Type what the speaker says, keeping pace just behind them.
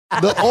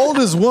The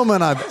oldest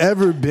woman I've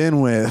ever been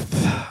with,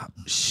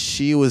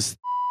 she was...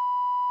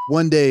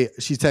 One day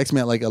she texted me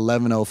at like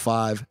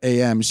 11:05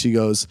 a.m. She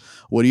goes,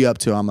 "What are you up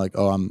to?" I'm like,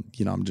 "Oh, I'm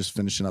just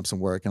finishing up some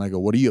work." And I go,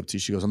 "What are you up to?"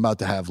 She goes, "I'm about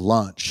to have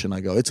lunch." And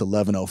I go, "It's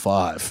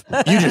 11:05.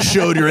 You just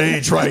showed your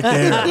age right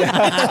there. You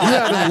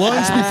having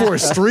lunch before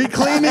street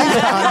cleaning?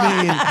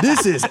 I mean,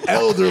 this is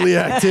elderly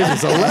activity.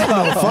 It's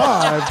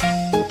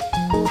 11:05.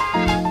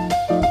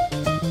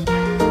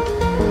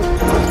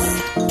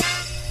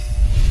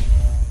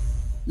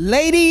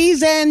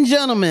 Ladies and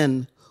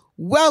gentlemen,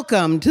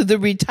 welcome to the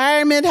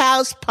Retirement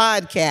House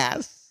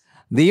Podcast.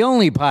 The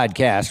only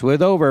podcast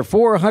with over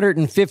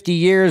 450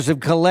 years of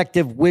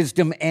collective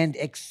wisdom and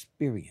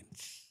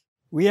experience.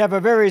 We have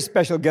a very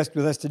special guest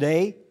with us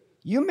today.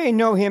 You may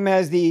know him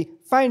as the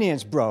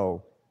finance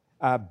bro,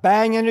 a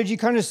bang energy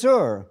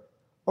connoisseur,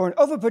 or an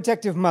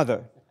overprotective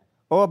mother,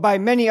 or by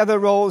many other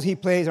roles he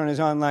plays on his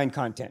online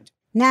content.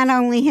 Not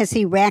only has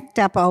he racked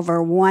up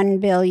over 1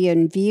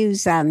 billion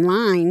views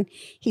online,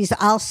 he's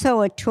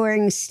also a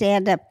touring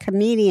stand-up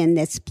comedian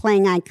that's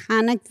playing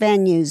iconic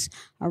venues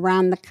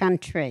around the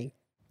country.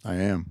 I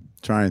am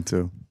trying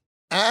to.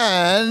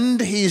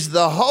 And he's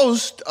the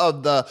host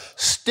of the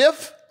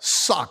Stiff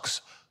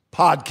Socks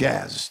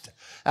podcast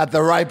at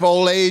the ripe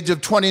old age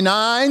of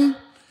 29.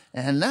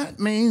 And that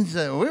means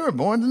that we were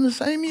born in the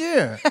same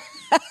year.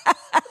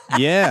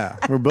 Yeah,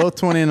 we're both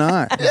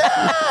 29.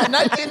 Yeah,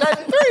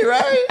 1993,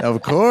 right?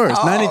 Of course.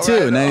 Oh, 92,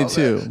 right,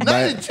 92.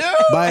 92?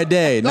 By a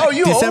day. No,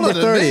 you December older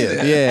than me 30th.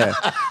 then. Yeah.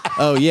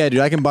 Oh, yeah, dude,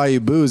 I can buy you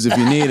booze if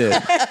you need it.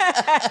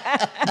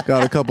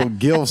 Got a couple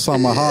gilfs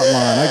on my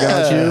hotline. I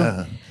got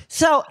you.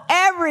 So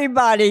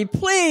everybody,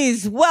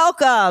 please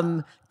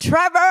welcome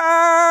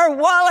Trevor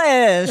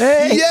Wallace.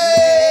 Hey.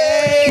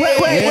 Yay!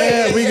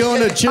 Yeah, we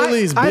going to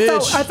Chili's,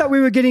 bitch. I thought we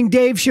were getting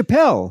Dave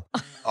Chappelle.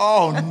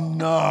 Oh,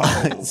 no.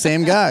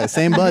 Same guy,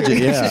 same budget,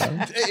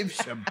 yeah. Dave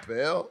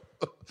Chappelle.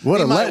 What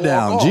He a might walk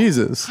letdown, off.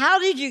 Jesus. How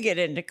did you get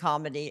into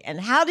comedy,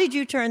 and how did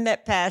you turn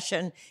that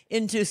passion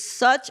into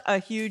such a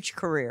huge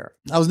career?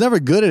 I was never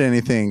good at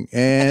anything,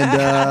 and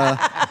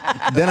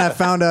then I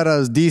found out I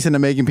was decent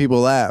at making people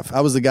laugh.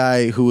 I was the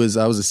guy I was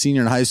a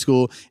senior in high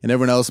school, and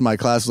everyone else in my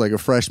class was like a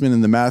freshman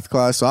in the math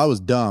class, so I was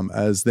dumb,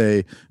 as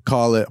they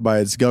call it by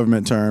its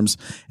government terms.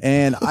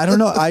 And I don't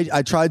know,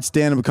 I tried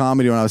stand-up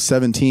comedy when I was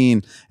 17,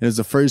 and it was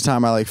the first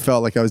time I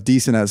felt like I was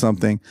decent at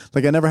something.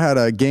 Like I never had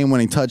a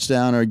game-winning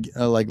touchdown or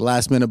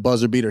last-minute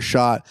buzzer beater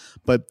shot,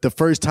 but the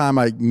first time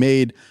I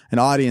made an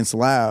audience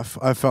laugh,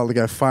 I felt like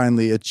I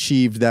finally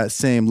achieved that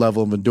same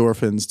level of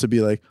endorphins to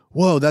be like,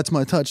 whoa, that's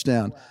my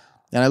touchdown.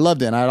 And I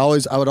loved it. And I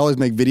would always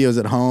make videos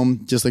at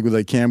home, just like with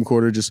a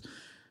camcorder,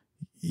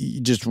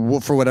 just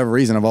for whatever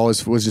reason. I've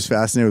always was just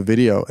fascinated with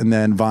video. And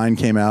then Vine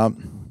came out.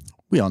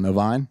 We all know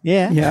Vine.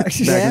 Yeah. Back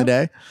in the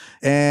day.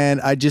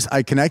 And I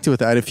connected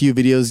with it. I had a few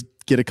videos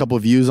get a couple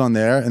of views on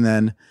there, and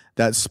then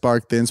that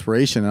sparked the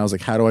inspiration. And I was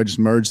like, how do I just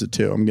merge the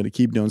two? I'm going to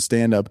keep doing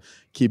stand-up,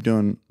 keep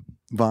doing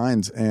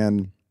Vines.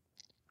 And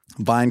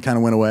Vine kind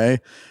of went away.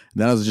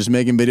 Then I was just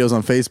making videos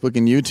on Facebook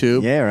and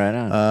YouTube. Yeah, right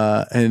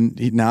on.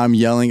 Now I'm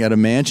yelling at a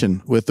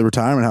mansion with the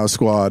Retirement House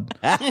squad.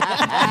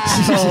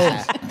 So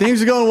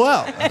things are going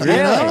well. You know?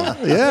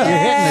 Yeah. You're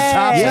hitting the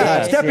top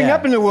spots. Stepping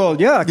up in the world,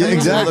 yeah.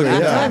 Exactly. Yeah.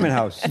 Retirement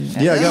house.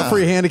 Yeah, I got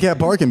free handicap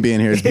parking being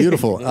here. It's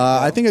beautiful.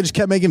 I think I just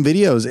kept making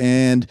videos,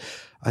 and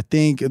I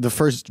think the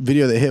first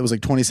video that hit was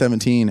like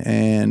 2017,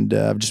 and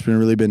I've just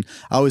I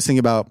always think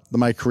about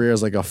my career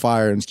as like a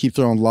fire, and just keep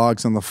throwing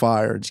logs on the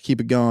fire, just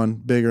keep it going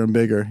bigger and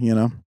bigger, you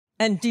know?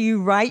 And do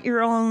you write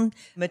your own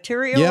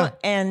material? Yeah.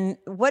 And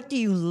what do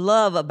you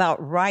love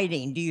about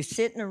writing? Do you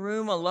sit in a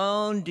room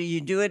alone? Do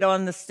you do it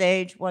on the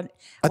stage?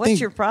 What's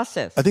your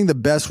process? I think the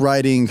best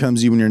writing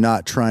comes to you when you're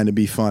not trying to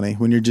be funny,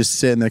 when you're just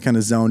sitting there kind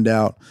of zoned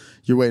out.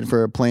 You're waiting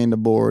for a plane to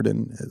board,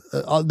 and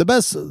the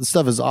best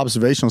stuff is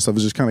observational stuff. It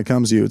just kind of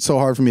comes to you. It's so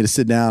hard for me to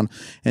sit down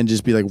and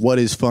just be like, what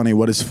is funny?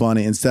 What is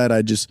funny? Instead,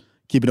 I just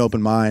keep an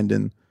open mind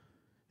and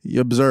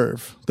you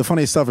observe. The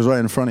funniest stuff is right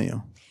in front of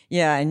you.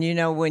 Yeah,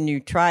 and when you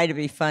try to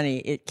be funny,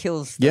 it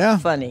kills the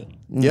funny.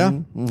 Yeah,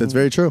 that's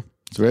very true.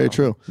 It's very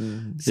true.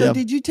 So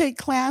did you take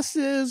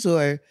classes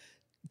or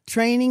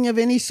training of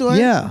any sort?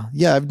 Yeah.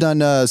 I've done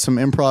some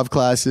improv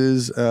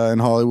classes in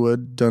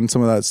Hollywood, done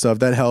some of that stuff.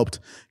 That helped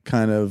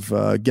kind of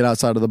get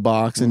outside of the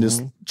box and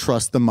just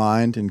trust the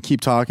mind and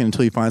keep talking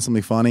until you find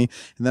something funny.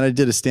 And then I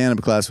did a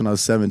stand-up class when I was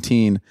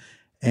 17,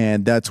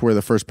 and that's where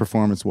the first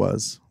performance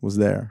was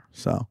there.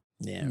 So...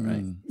 Yeah, right.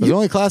 It was the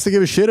only class I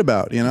give a shit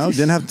about,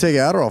 Didn't have to take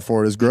Adderall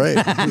for it. It was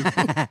great.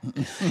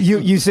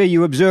 You say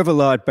you observe a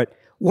lot, but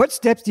what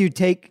steps do you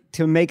take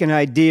to make an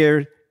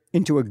idea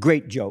into a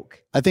great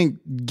joke? I think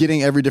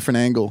getting every different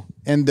angle,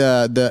 and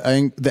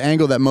the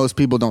angle that most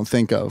people don't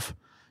think of.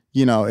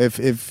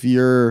 If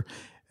you're,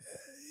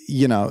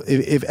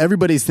 if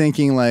everybody's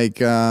thinking like,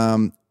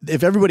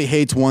 if everybody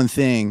hates one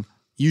thing,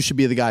 you should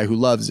be the guy who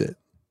loves it.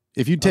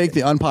 If you take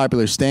the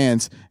unpopular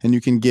stance and you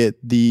can get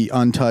the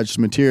untouched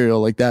material,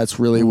 like that's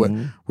really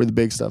where the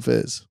big stuff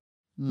is.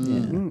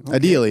 Yeah.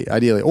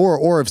 Ideally,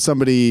 or if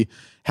somebody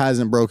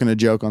hasn't broken a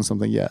joke on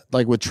something yet,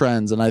 like with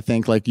trends. And I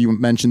think, like you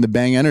mentioned, the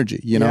Bang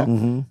Energy, you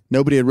know,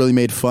 nobody had really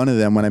made fun of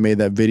them when I made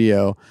that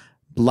video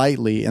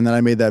lightly. And then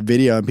I made that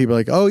video and people are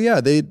like, oh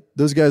yeah,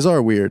 those guys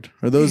are weird,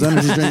 or those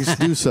energy drinks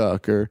do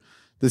suck, or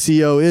the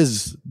CEO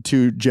is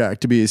too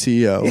jacked to be a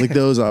CEO. Like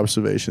those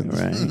observations.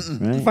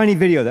 Right. Funny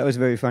video. That was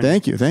very funny.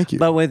 Thank you.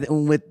 But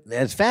with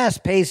as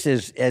fast paced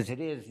as it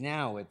is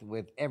now,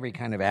 with every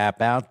kind of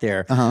app out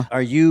there,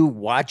 are you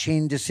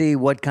watching to see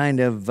what kind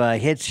of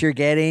hits you're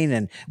getting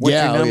and what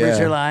your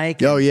numbers are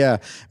like? Oh yeah,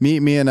 me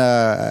and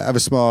I have a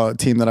small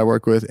team that I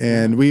work with,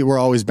 and we're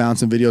always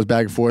bouncing videos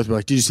back and forth. We're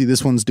like, did you see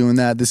this one's doing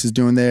that? This is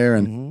doing there,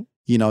 and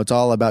you know, it's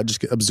all about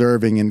just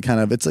observing and kind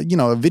of, it's like, you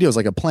know, a video is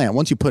like a plant.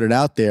 Once you put it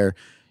out there,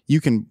 you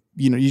can,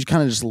 you know, you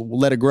kind of just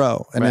let it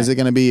grow. And is it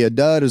going to be a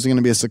dud? Is it going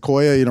to be a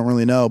sequoia? You don't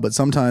really know. But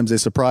sometimes they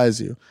surprise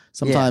you.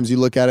 Sometimes you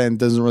look at it and it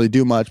doesn't really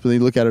do much, but then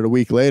you look at it a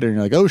week later and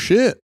you're like, oh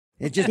shit.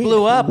 It just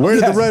blew up. Where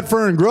did the red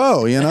fern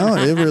grow? You know,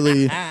 it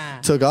really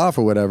took off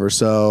or whatever.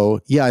 So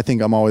yeah, I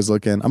think I'm always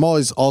looking. I'm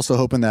always also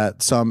hoping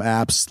that some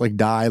apps like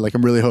die. Like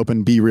I'm really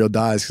hoping Be Real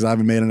dies because I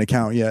haven't made an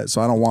account yet.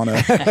 So I don't want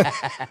to.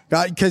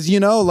 Because, you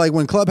know, like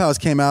when Clubhouse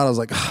came out, I was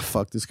like, oh,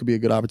 fuck, this could be a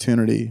good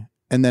opportunity.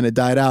 And then it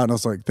died out, and I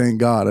was like, thank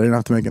God, I didn't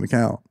have to make an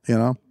account, you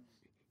know?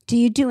 Do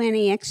you do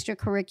any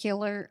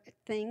extracurricular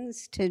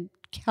things to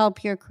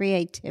help your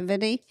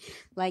creativity,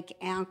 like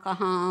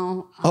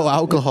alcohol? Oh,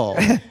 alcohol.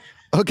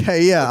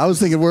 Okay, yeah, I was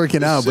thinking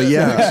working out, but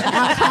yeah.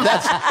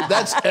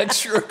 That's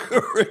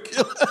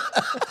extracurricular.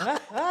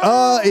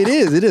 It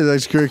is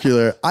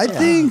extracurricular. I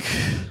think...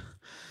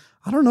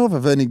 I don't know if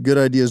I've had any good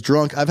ideas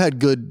drunk. I've had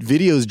good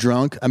videos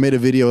drunk. I made a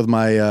video with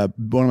my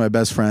one of my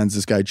best friends,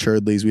 this guy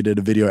Churdleys. We did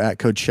a video at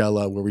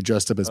Coachella where we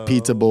dressed up as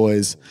pizza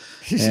boys,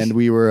 and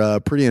we were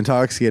pretty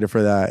intoxicated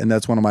for that. And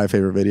that's one of my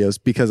favorite videos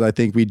because I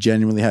think we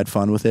genuinely had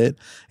fun with it.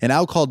 And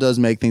alcohol does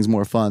make things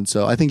more fun.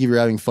 So I think if you're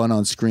having fun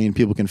on screen,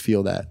 people can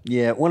feel that.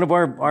 Yeah, one of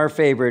our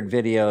favorite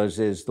videos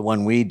is the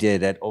one we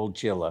did at Old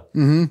Chilla.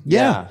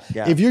 Yeah.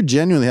 If you're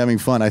genuinely having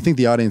fun, I think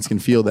the audience can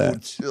feel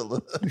that.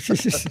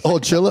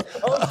 Old Chilla?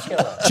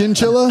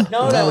 Chinchilla?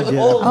 No, that was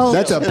Old.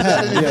 That's a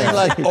pet. Yeah.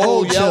 Like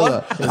Old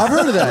Chilla. I've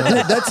heard of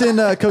that. That's in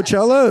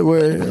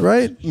Coachella,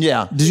 right?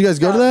 Yeah. Did you guys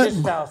go to Just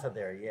that? south of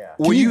there, yeah.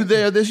 Were you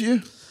there this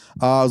year?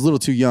 I was a little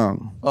too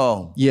young.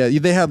 Oh. Yeah,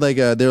 they had like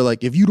they're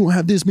like, if you don't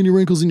have this many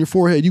wrinkles in your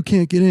forehead, you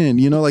can't get in.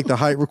 You know, like the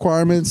height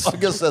requirements. I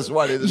guess that's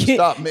why they didn't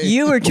stop me.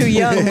 You were too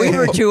young. We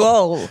were too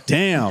old.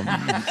 Damn.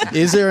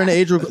 Is there an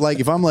age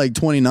like if I'm like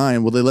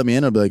 29, will they let me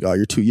in? I'll be like, oh,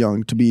 you're too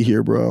young to be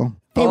here, bro.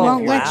 They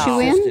won't let you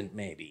in? Assistant,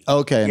 maybe.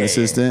 Okay, an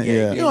assistant.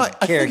 Yeah. You know, I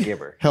think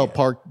Caregiver. Help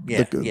park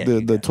the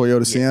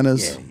Toyota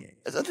Siennas.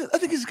 I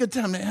think it's a good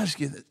time to ask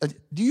you,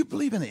 do you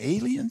believe in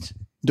aliens?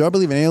 Do I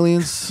believe in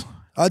aliens?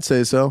 I'd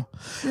say so.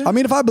 Yeah. I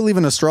mean, if I believe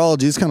in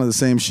astrology, it's kind of the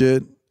same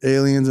shit.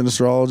 Aliens and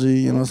astrology,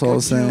 you know, it's all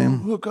the same.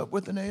 Would you hook up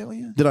with an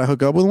alien? Did I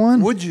hook up with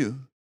one? Would you?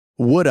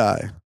 Would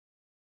I?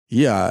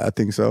 Yeah, I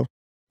think so.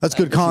 That's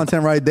good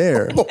content right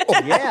there.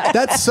 Yeah.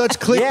 That's such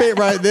clickbait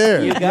right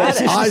there. You got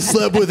it. I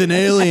slept with an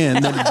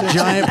alien. The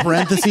giant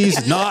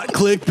parentheses, not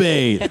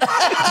clickbait.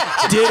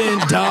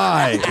 Didn't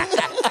die.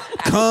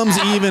 Comes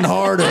even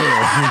harder.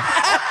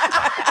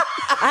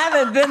 I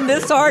haven't been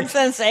this hard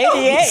since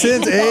 88.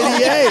 Since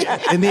 88.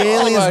 And the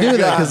aliens knew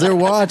that because they're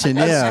watching.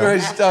 That's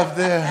great stuff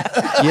there.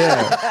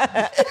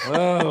 Yeah.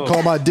 Whoa.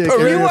 Call my dick You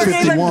Area weren't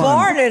 51. even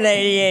born in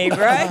 88,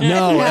 right?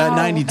 No, at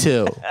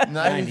 92.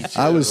 92.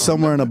 I was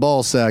somewhere in a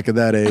ball sack at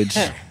that age.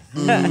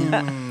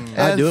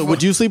 I'd do it.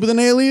 Would you sleep with an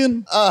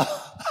alien?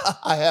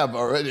 I have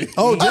already.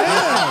 Oh, damn.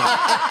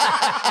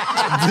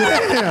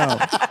 Damn.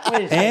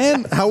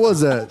 And how was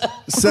that?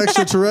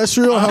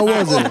 Sextraterrestrial? How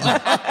was it?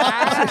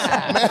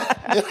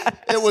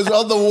 It was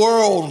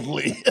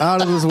otherworldly.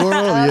 Out of this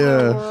world?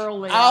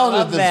 Yeah. Out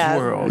of this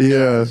world.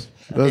 Yeah.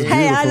 That's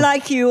Hey, I beautiful.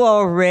 like you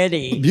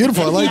already.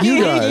 Beautiful. I like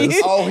you guys.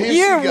 Oh, here she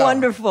You're goes.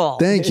 wonderful.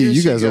 Thank you.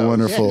 You guys are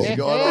wonderful. And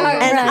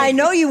I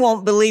know you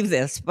won't believe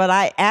this, but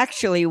I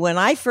actually, when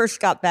I first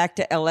got back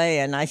to LA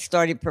and I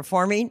started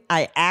performing,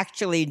 I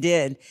actually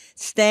did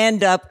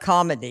stand-up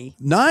comedy.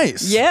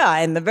 Nice. Yeah,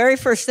 and the very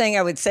first thing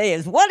I would say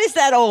is, what is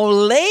that old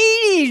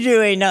lady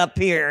doing up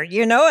here?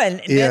 You know,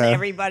 and Yeah. then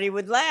everybody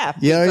would laugh.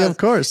 Yeah, because of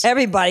course.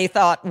 Everybody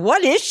thought,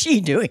 what is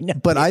she doing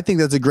up But I think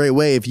that's a great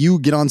way. If you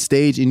get on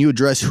stage and you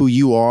address who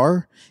you are,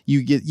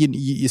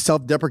 you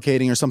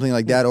self-deprecating or something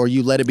like that, or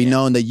you let it be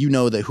known that you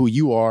know that who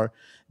you are,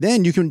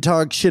 then you can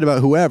talk shit about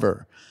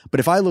whoever.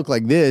 But if I look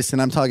like this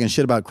and I'm talking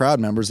shit about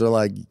crowd members, they're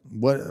like,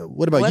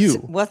 "What about you?"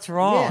 What's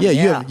wrong? Yeah,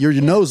 you have, your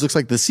nose looks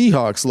like the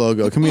Seahawks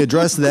logo. Can we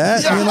address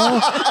that? You know,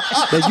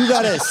 that you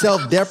gotta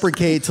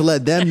self-deprecate to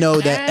let them know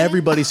that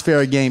everybody's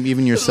fair game,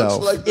 even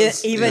yourself. Like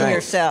this. Even Right.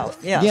 yourself.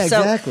 Yeah, Yeah, So,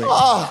 exactly.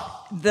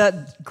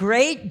 the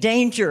great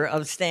danger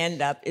of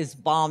stand-up is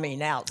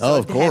bombing out. So Oh,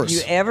 of course.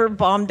 Have you ever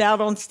bombed out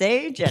on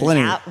stage? And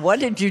Plenty. what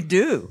did you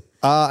do?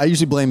 I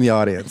usually blame the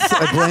audience.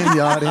 I blame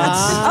the audience.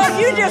 Oh,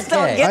 you just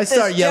don't get I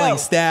start this yelling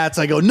joke. stats.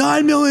 I go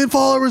 9 million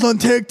followers on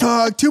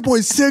TikTok,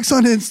 2.6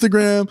 on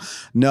Instagram.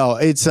 No,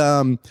 it's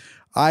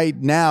I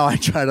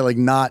try to like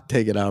not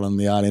take it out on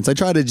the audience. I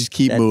try to just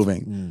keep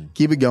moving,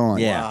 keep it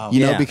going. Yeah.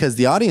 You know, because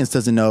the audience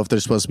doesn't know if they're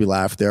supposed to be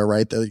laughed there,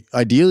 right?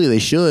 Ideally they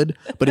should,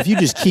 but if you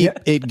just keep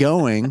it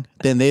going,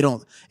 then they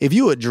don't, if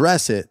you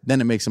address it,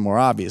 then it makes it more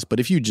obvious. But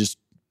if you just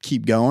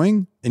keep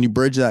going and you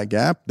bridge that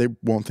gap, they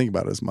won't think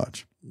about it as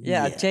much.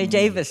 Yeah, Jay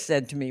Davis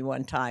said to me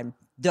one time,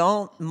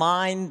 don't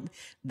mind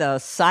the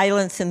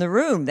silence in the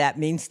room. That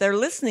means they're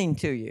listening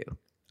to you.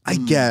 I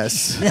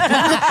guess.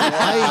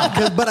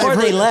 But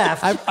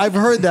I've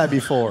heard that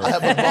before. I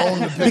have a bone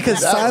to pick Because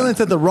with that silence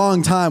at the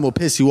wrong time will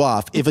piss you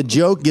off. If a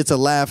joke gets a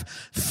laugh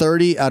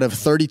 30 out of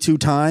 32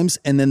 times,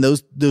 and then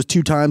those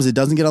 2 times it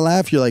doesn't get a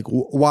laugh, you're like,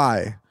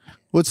 why?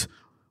 What's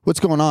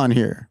going on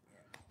here?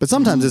 But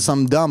sometimes it's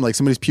something dumb, like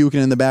somebody's puking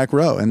in the back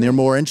row, and they're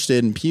more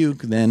interested in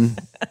puke than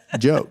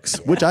jokes,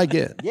 which I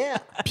get. Yeah.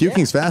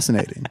 Puking's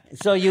fascinating.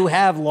 So you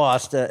have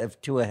lost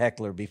to a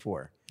heckler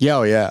before. Yeah,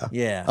 oh yeah.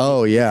 Yeah.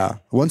 Oh yeah.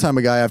 One time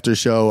a guy after a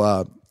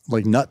show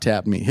like nut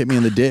tapped me, hit me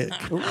in the dick.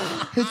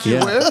 Hit you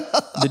where?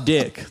 The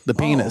dick, the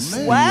penis.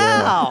 man.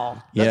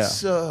 Wow.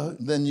 That's,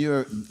 then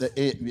you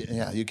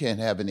can't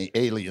have any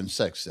alien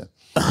sex then.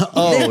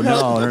 Oh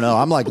no.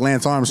 I'm like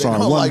Lance Armstrong, They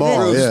don't one like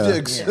ball. bruised Yeah.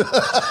 dicks.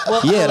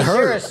 Well, Yeah, it is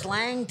there a hurt.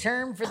 slang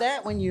term for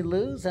that when you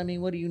lose? I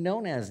mean, what are you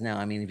known as now?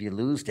 I mean, if you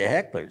lose to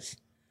hecklers.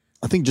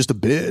 I think just a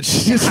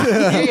bitch.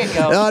 There you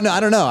go. No, I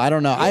don't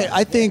know.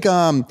 I think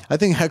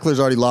hecklers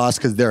already lost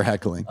because they're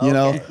heckling. You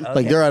know,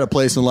 like they're at a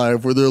place in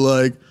life where they're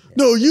like,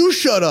 "No, you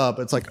shut up."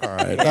 It's like, all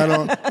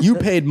right, you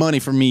paid money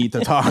for me to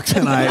talk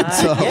tonight,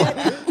 so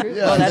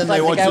Well, that's then they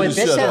like the want guy you with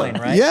to shut Bitcoin,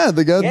 up. right? yeah,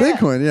 the guy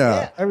Bitcoin,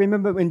 yeah. I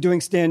remember when doing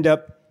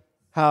stand-up,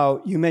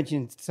 how you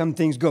mentioned some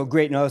things go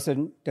great and all of a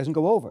sudden it doesn't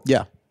go over.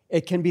 Yeah.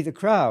 It can be the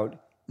crowd,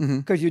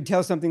 because you'd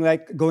tell something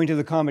like going to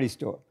the Comedy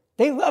Store.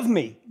 They love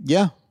me.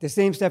 Yeah, The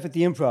same stuff at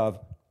the Improv.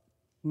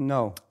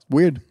 No.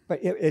 weird. But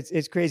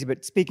it's crazy.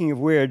 But speaking of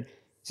weird,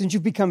 since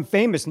you've become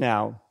famous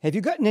now, have you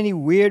gotten any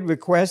weird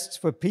requests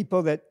for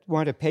people that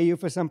want to pay you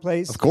for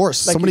someplace? Of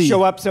course. Like Somebody- you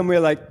show up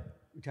somewhere like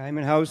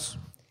retirement house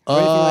or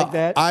anything like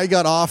that? I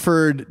got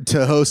offered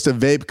to host a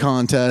vape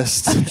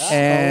contest,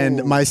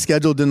 and my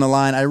schedule didn't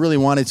align. I really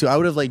wanted to. I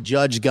would have like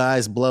judged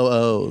guys blow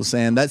O's,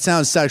 and that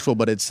sounds sexual,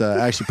 but it's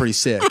actually pretty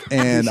sick.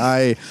 And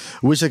I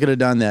wish I could have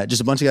done that.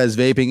 Just a bunch of guys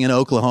vaping in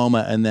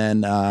Oklahoma, and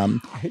then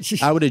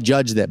I would have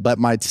judged it, but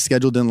my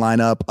schedule didn't line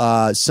up.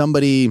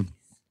 Somebody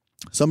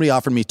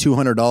offered me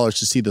 $200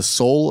 to see the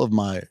sole of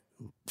my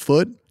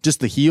foot, just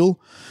the heel.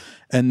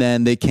 And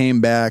then they came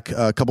back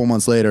a couple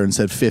months later and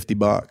said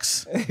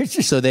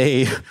 $50. So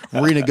they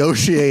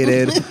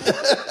renegotiated.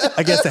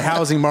 I guess the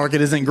housing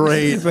market isn't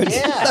great, but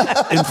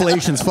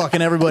inflation's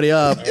fucking everybody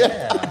up.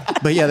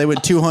 But yeah, they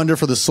went $200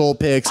 for the soul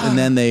picks, and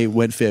then they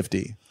went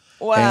 $50.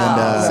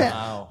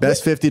 Wow. And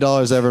best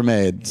 $50 ever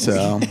made.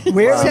 So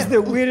Where is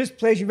the weirdest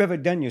place you've ever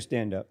done your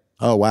stand-up?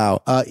 oh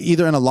wow,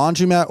 either in a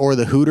laundromat or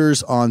the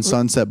Hooters on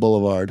Sunset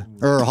Boulevard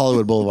or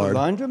Hollywood Boulevard.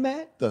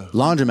 Laundromat?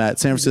 Laundromat,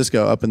 San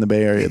Francisco, up in the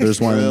Bay Area.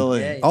 There's one.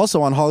 Really?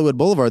 Also on Hollywood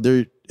Boulevard.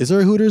 Is there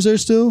a Hooters there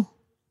still?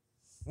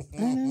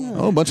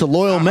 Oh, a bunch of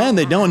loyal men.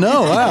 They don't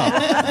know.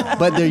 Wow.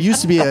 But there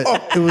used to be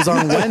it was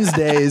on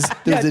Wednesdays.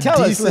 There was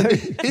tell us, Larry.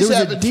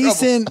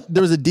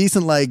 there was a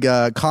decent like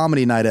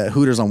comedy night at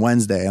Hooters on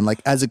Wednesday. And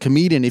like as a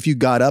comedian, if you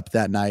got up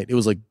that night, it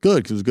was like good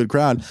because it was a good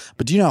crowd.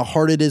 But do you know how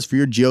hard it is for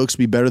your jokes to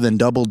be better than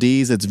double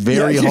D's? It's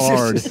very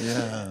hard.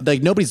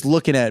 Like nobody's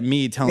looking at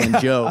me telling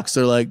jokes.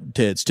 They're like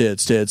tits,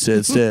 tits, tits,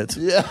 tits, tits.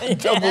 Yeah,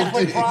 That's double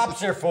what D.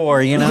 props are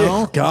for, you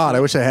know? God,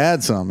 I wish I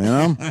had some, you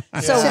know?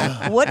 So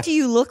what do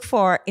you look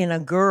for in a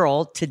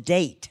girl to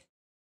date?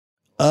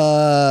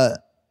 Are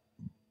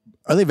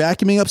they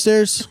vacuuming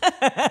upstairs?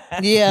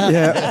 Yeah.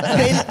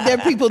 They're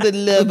people that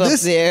live up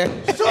This- there.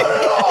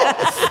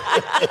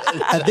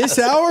 At this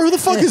hour? Who the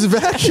fuck is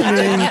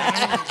vacuuming?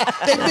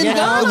 They've been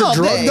gone the all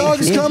drug day.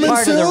 dogs It's coming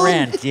part soon? of the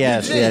rent,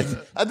 yes.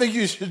 I think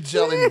you should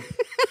tell him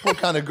what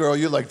kind of girl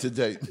you like to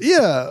date.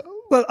 Yeah.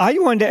 Well, I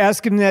wanted to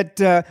ask him that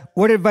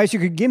what advice you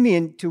could give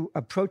me to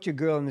approach a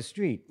girl in the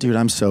street. Dude,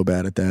 I'm so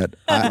bad at that.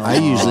 I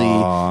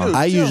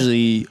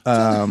usually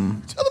Tell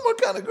him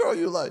what kind of girl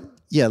you like.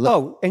 yeah, look,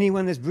 Oh,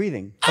 anyone that's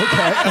breathing.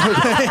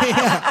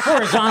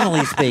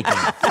 Horizontally speaking.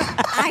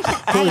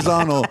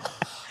 horizontal.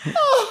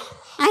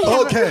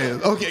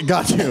 Okay,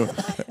 got you.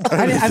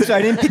 I'm sorry,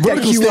 I didn't pick that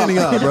Vertical cue standing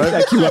up. up, right?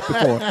 That cue up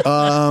before.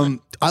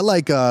 I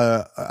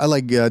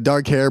like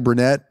dark hair,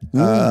 brunette,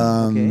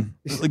 a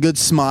good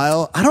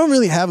smile. I don't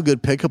really have a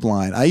good pickup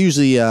line. I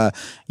usually,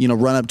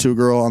 run up to a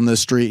girl on the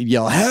street,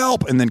 yell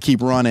 "help," and then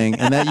keep running,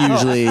 and that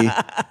usually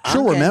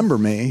she'll remember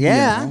me.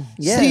 Yeah. you know?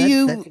 Yeah. Do that's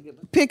you a good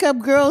one. pick up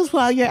girls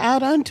while you're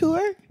out on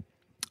tour?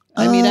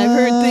 I mean, I've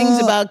heard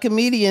things about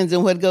comedians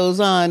and what goes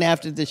on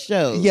after the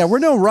show. Yeah, we're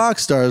no rock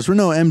stars. We're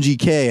no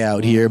MGK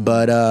out here.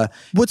 But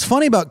what's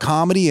funny about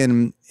comedy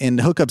and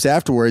hookups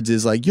afterwards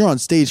is like you're on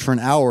stage for an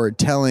hour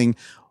telling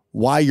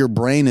why your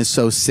brain is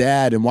so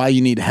sad and why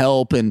you need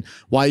help and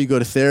why you go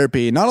to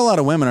therapy. Not a lot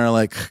of women are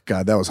like,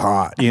 God, that was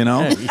hot, you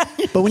know?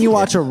 But when you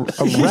watch a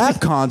rap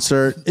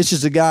concert, it's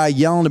just a guy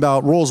yelling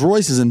about Rolls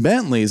Royces and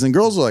Bentleys, and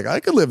girls are like, I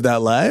could live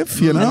that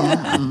life, you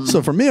know?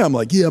 So for me, I'm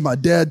like, yeah, my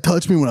dad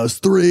touched me when I was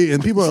 3,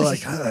 and people are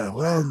like,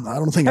 well, I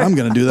don't think I'm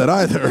going to do that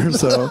either.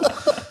 So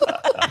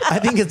I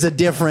think it's a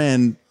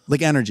different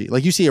like energy.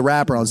 Like you see a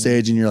rapper on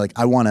stage and you're like,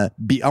 I want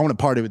to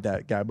party with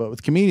that guy. But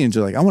with comedians,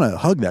 you're like, I want to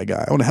hug that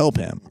guy. I want to help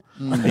him.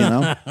 You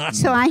know?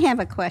 So I have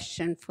a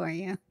question for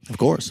you. Of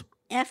course.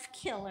 F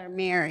Killer,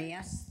 marry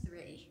us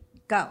 3.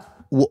 Go.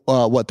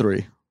 What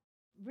 3?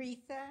 Retha,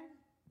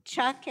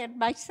 Chuck, and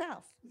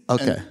myself.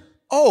 Okay.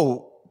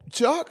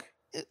 Chuck?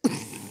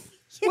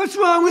 What's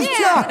wrong with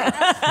Chuck?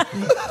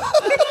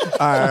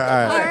 All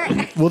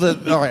right. Well,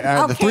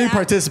 the 3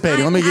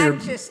 participating. Let me get I'm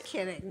just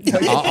kidding.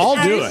 I'll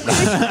do it.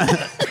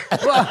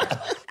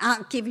 Well,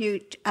 I'll give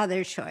you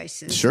other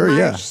choices. Sure, Marge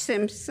yeah.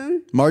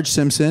 Simpson Marge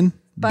Simpson,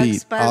 Bugs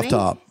beat Bunny? off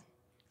top.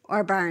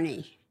 or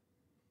Barney.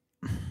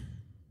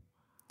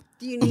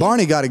 Do you need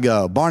Barney got to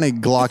go. Barney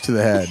Glock to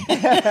the head.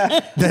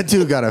 That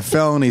dude got a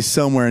felony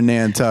somewhere in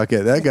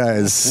Nantucket. That guy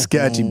is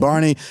sketchy.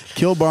 Barney,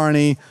 kill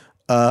Barney.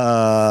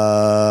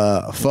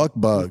 Fuck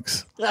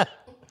Bugs.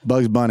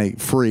 Bugs Bunny,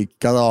 freak,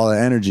 got all the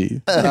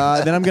energy.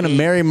 Then I'm gonna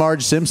marry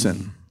Marge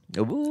Simpson.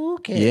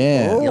 Okay.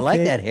 Yeah. You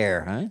like that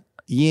hair, huh?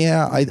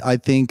 Yeah, I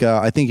think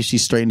if she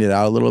straightened it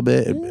out a little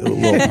bit, a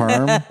little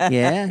perm.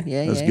 Yeah.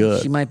 That's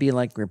good. She might be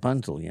like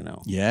Rapunzel, you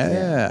know.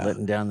 Yeah.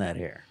 Letting down that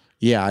hair.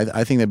 Yeah,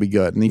 I think that'd be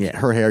good. And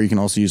her hair, you can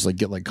also use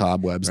get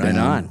cobwebs. Right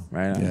down. on.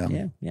 Right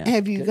on. Yeah.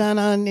 Have you gone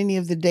on any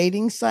of the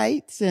dating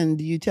sites, and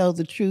do you tell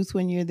the truth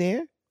when you're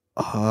there?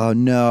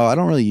 No, I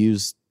don't really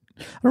use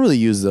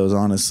those,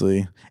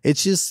 honestly.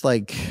 It's just I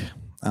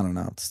don't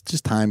know. It's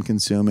just time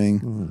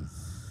consuming.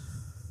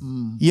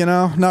 You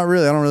know, not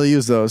really. I don't really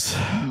use those.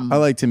 I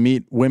like to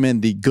meet women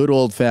the good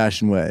old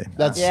fashioned way.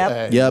 That's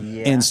Yep.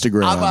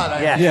 Instagram. How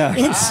about it? Yeah.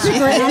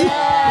 Instagram?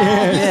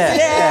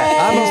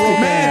 I'm a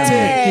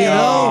romantic, you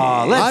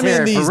know. let's I'm hear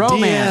in it for these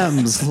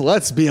romance. DMs.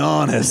 Let's be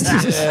honest.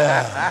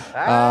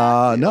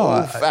 No,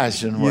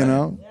 Old-fashioned way. you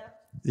know.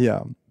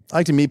 Yeah, I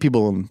like to meet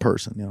people in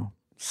person. You know.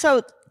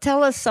 So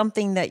tell us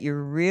something that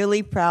you're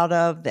really proud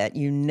of that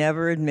you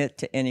never admit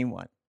to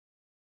anyone.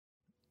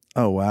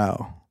 Oh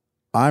wow,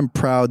 I'm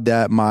proud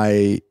that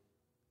my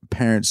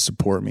parents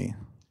support me.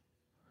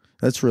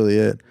 That's really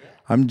it.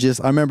 I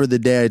remember the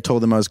day I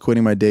told them I was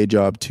quitting my day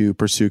job to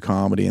pursue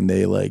comedy, and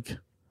they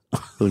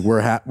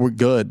we're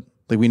good.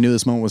 Like we knew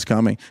this moment was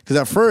coming. Because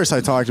at first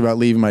I talked about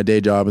leaving my day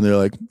job, and they're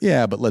like,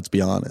 yeah, but let's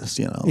be honest,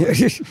 you know.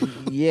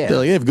 Yeah. They're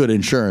like, you have good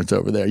insurance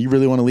over there. You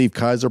really want to leave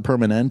Kaiser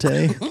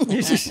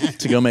Permanente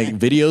to go make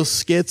video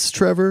skits,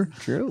 Trevor?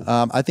 True.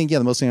 I think,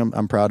 the most thing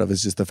I'm proud of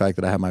is just the fact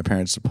that I have my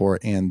parents'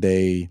 support, and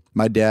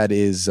my dad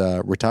is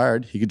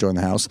retired. He could join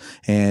the house,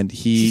 and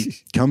he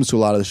comes to a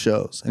lot of the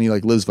shows, and he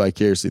lives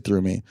vicariously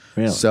through me.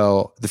 Really?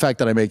 So the fact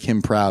that I make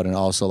him proud, and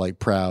also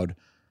proud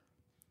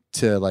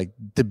to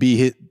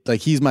be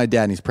he's my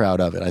dad and he's proud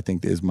of it, I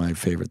think is my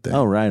favorite thing.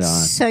 Oh, right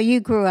on. So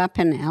you grew up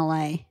in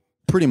L.A.?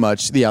 Pretty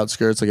much the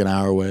outskirts, an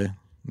hour away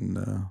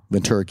in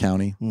Ventura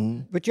County.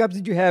 What jobs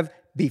did you have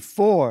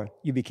before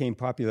you became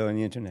popular on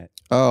the internet?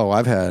 Oh,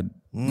 I've had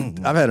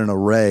an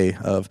array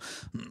of.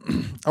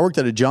 I worked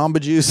at a Jamba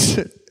Juice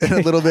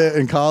a little bit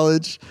in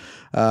college.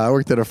 I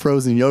worked at a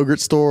frozen yogurt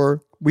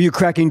store. Were you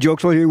cracking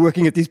jokes while you were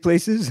working at these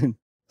places?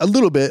 A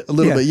little bit.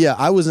 Yeah,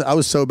 I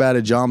was so bad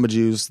at Jamba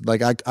Juice.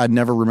 I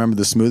never remember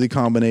the smoothie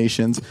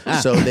combinations.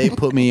 So they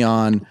put me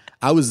on.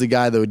 I was the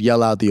guy that would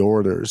yell out the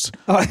orders.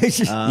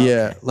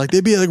 Yeah,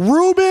 they'd be like,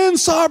 Reuben,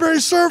 strawberry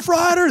surf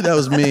rider. That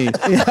was me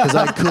because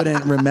I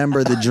couldn't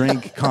remember the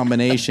drink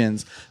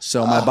combinations.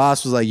 So my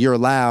boss was like, you're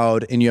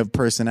loud and you have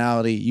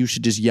personality. You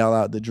should just yell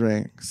out the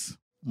drinks.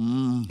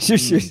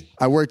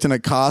 I worked in a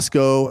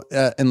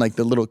Costco in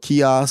the little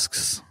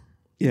kiosks.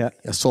 Yeah.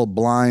 I sold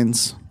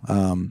blinds,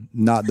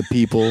 not the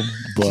people,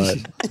 but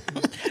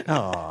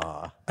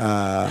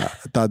I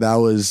thought that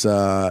was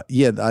I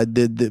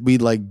did. We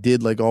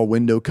did all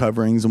window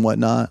coverings and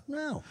whatnot.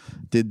 No.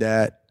 Did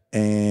that,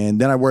 and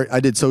then I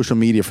did social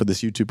media for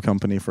this YouTube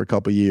company for a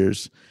couple of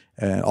years,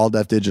 and All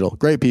Def Digital,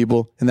 great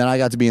people. And then I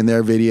got to be in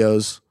their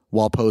videos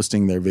while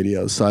posting their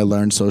videos, so I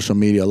learned social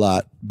media a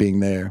lot being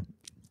there.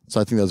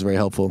 So I think that was very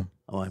helpful.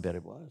 Oh, I bet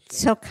it was.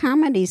 So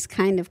comedy's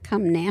kind of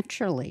come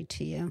naturally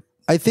to you.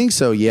 I think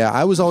so, yeah.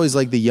 I was always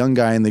the young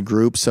guy in the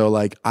group, so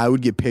I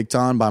would get picked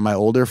on by my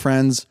older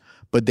friends,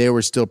 but they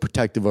were still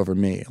protective over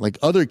me.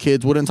 Other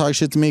kids wouldn't talk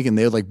shit to me and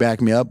they would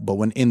back me up, but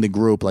when in the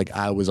group,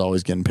 I was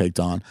always getting picked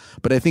on.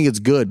 But I think it's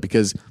good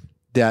because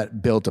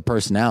that built a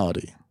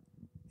personality,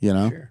 you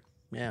know? Sure.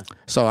 Yeah.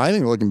 So I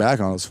think looking back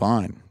on it was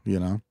fine, you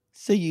know?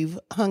 So you've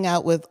hung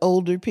out with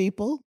older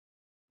people?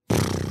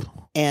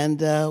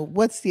 And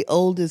what's the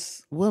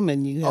oldest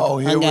woman you have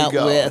Here hung we out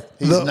go. with?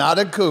 He's not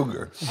a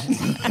cougar. You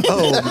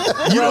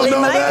don't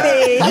know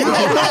that?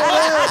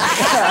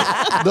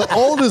 The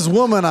oldest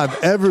woman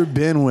I've ever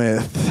been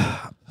with,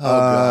 Oh,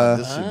 God,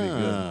 this should be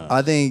good.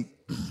 I think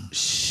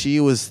she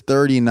was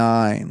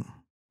 39.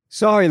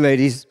 Sorry,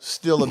 ladies.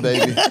 Still a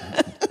baby.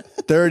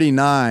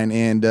 39,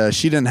 and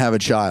she didn't have a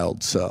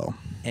child, so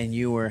And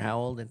you were how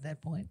old at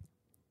that point?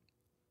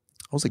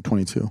 I was like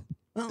 22.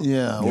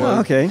 Yeah. Oh, Well,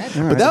 okay.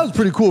 But that was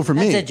pretty cool for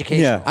me. That's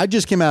educational. Yeah. I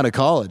just came out of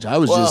college. I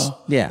was just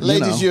Yeah.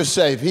 ladies, you know. you're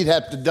safe. He'd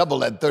have to double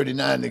that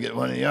 39 to get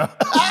one of you.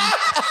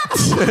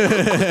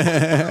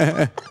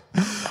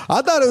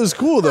 I thought it was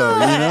cool though,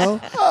 you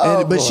know.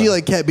 But she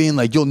like kept being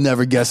like, "You'll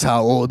never guess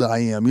how old I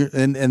am,"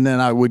 and then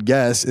I would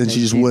guess, and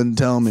she just wouldn't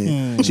tell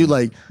me. She'd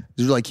like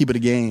keep it a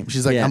game.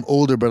 She's like, Yeah. "I'm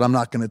older, but I'm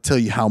not going to tell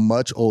you how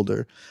much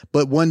older."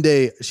 But one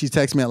day she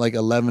texted me at like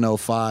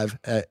 11:05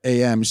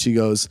 a.m. She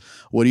goes,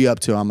 "What are you up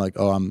to?" I'm like,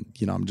 "Oh, I'm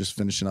just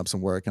finishing up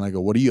some work." And I go,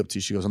 "What are you up to?"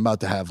 She goes, "I'm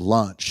about to have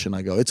lunch." And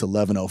I go, "It's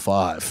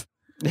 11:05."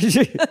 You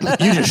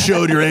just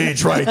showed your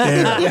age right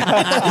there. You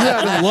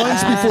having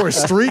lunch before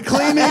street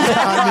cleaning?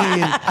 I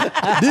mean,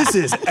 this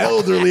is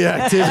elderly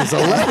activity. It's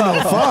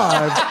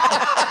 11:05.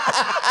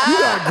 You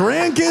got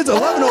grandkids?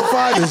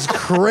 11:05 is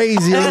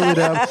crazy early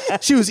down.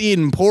 She was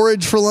eating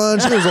porridge for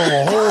lunch. It was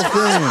a whole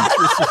thing.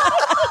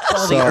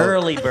 Oh, the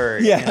early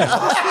bird. Yeah.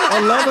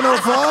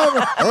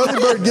 11:05,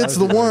 early bird gets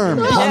the worm,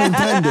 pun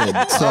intended.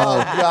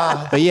 So,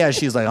 but yeah,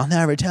 she's like, "I'll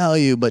never tell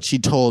you," but she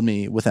told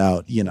me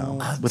without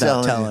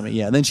telling me.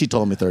 Yeah, then she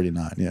told me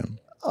 39. Yeah,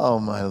 Oh,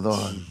 my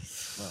Lord.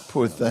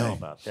 Poor thing.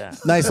 About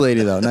that. nice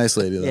lady though.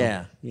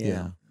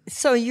 Yeah.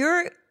 So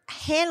you're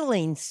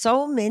handling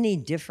so many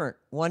different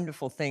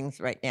wonderful things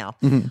right now.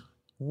 Mm-hmm.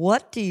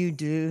 What do you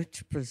do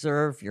to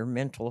preserve your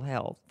mental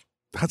health?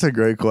 That's a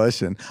great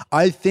question.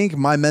 I think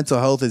my mental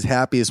health is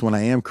happiest when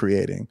I am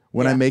creating,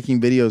 when I'm making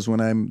videos, when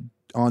I'm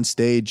on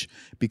stage,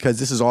 because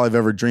this is all I've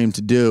ever dreamed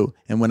to do.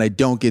 And when I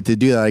don't get to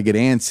do that, I get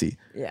antsy.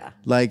 Yeah.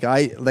 Like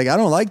I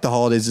don't like the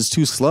holidays. It's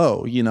too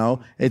slow, you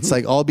know? It's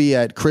like I'll be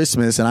at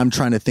Christmas and I'm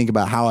trying to think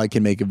about how I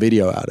can make a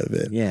video out of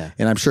it. Yeah.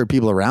 And I'm sure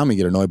people around me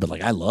get annoyed, but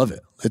like I love it.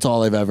 It's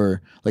all I've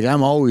ever, like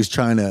I'm always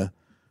trying to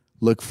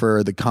look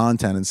for the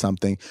content in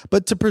something.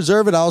 But to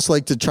preserve it, I also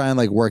like to try and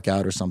like work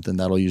out or something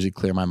that'll usually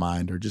clear my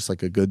mind, or just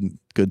like a good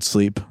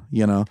sleep,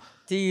 you know?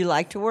 Do you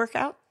like to work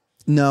out?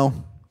 No.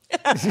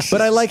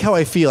 But I like how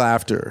I feel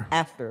after.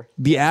 After.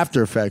 The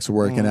after effects of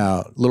working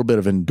out. A little bit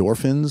of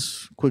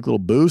endorphins, quick little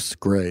boost,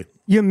 great.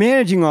 You're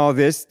managing all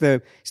this,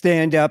 the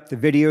stand-up, the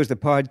videos, the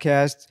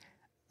podcasts.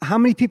 How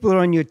many people are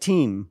on your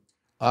team?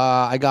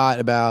 I got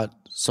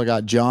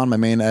John, my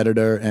main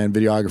editor and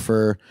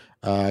videographer.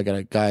 I got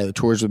a guy that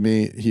tours with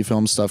me. He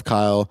films stuff.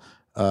 Kyle,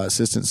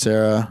 assistant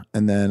Sarah,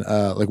 and then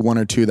like one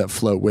or two that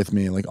float with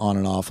me, like on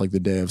and off, like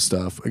the day of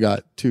stuff. I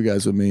got two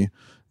guys with me,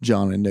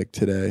 John and Nick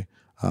today.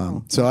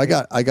 So I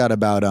got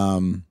about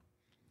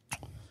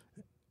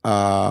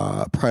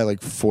probably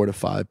like 4 to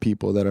 5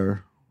 people that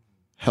are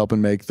helping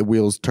make the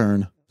wheels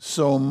turn.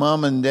 So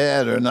mom and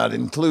dad are not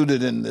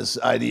included in this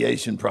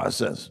ideation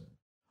process.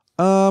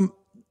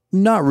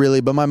 Not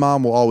really, but my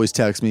mom will always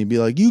text me, be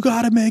like, "You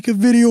got to make a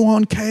video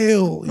on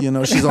kale." You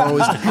know, she's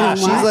always,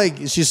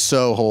 she's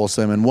so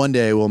wholesome. And one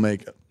day we'll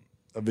make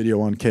a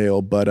video on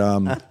kale, but,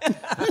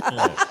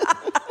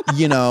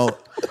 you know,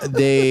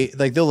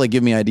 they'll like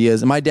give me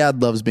ideas. And my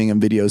dad loves being in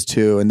videos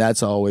too. And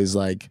that's always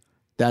like,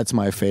 that's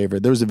my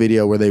favorite. There was a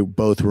video where they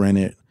both were in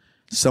it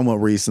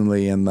somewhat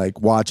recently, and like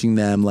watching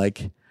them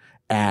like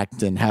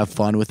act and have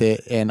fun with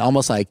it. And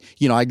almost like,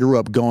 you know, I grew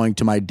up going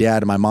to my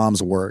dad and my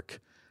mom's work.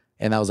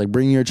 And I was like,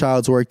 bringing your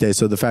child to work day.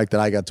 So the fact that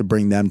I got to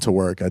bring them to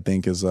work, I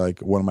think is like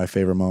one of my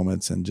favorite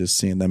moments, and just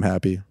seeing them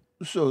happy.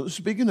 So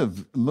speaking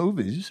of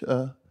movies,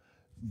 do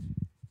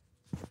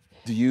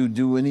you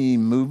do any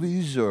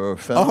movies or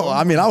films? Oh,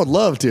 I mean, I would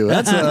love to.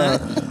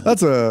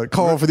 That's a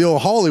call for the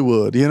old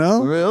Hollywood, you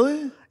know?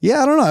 Really?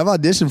 Yeah, I don't know. I've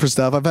auditioned for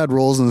stuff. I've had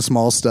roles in the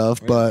small stuff,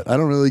 but I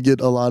don't really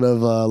get a lot of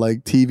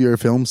like TV or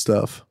film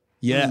stuff.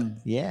 Yeah.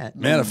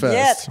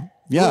 Manifest.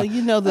 Yeah. Well,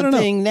 you know, the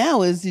thing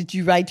now is that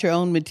you write your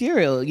own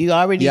material. You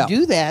already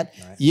do that.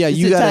 Yeah, is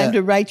you it gotta, time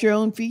to write your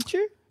own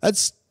feature?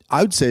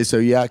 I would say so,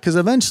 yeah. Because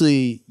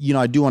eventually, you know,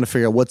 I do want to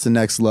figure out what's the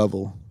next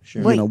level.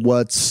 Sure. You know,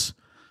 what's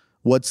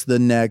the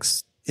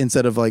next,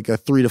 instead of like a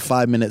 3 to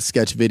 5 minute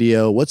sketch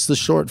video, what's the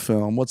short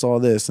film? What's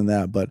all this and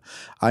that? But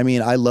I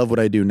mean, I love what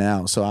I do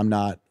now, so I'm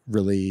not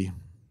really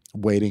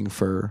waiting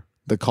for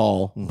the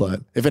call. Mm-hmm.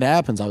 But if it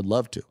happens, I would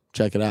love to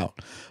check it out.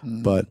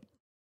 Mm-hmm. But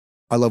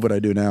I love what I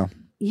do now.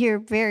 You're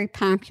very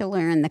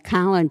popular in the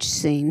college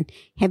scene.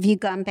 Have you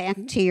gone back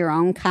to your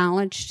own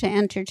college to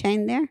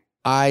entertain there?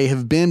 I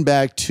have been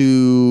back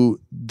to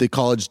the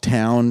college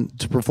town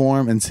to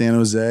perform in San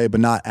Jose, but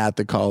not at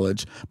the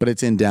college. But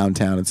it's in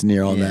downtown. It's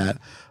near all that.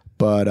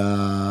 But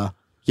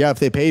yeah, if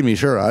they paid me,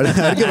 sure, I'd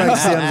get back to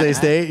San Jose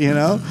State, you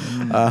know?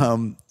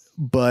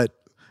 But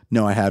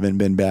no, I haven't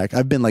been back.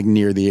 I've been like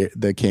near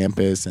the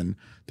campus, and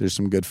there's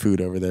some good food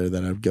over there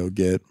that I'd go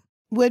get.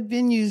 What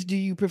venues do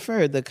you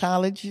prefer? The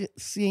college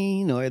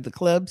scene or the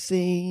club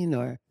scene,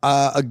 or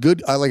I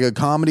like a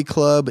comedy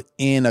club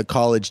in a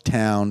college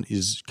town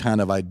is kind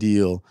of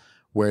ideal,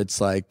 where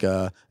it's like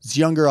it's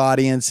younger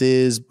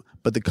audiences,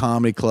 but the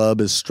comedy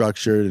club is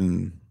structured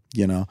and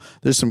You know,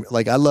 there's some,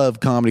 like, I love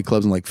comedy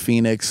clubs in like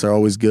Phoenix are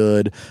always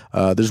good.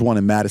 There's one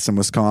in Madison,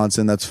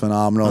 Wisconsin. That's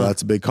phenomenal.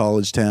 That's a big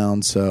college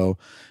town. So,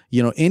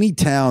 you know, any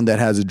town that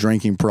has a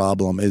drinking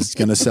problem is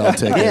going to sell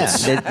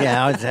tickets. It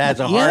has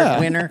a hard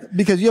winner.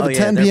 Because you have a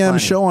 10 p.m.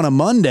 show on a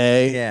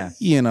Monday. Yeah.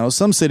 You know,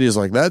 some cities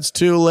like, that's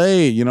too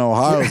late. You know,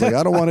 Ohio's like,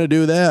 I don't want to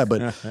do that.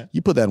 But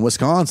you put that in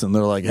Wisconsin,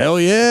 they're like, hell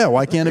yeah.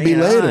 Why can't it be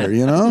later?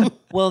 You know?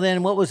 Well,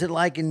 then what was it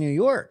like in New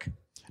York?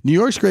 New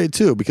York's great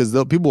too, because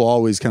people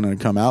always kind of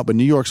come out, but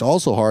New York's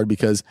also hard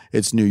because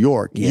it's New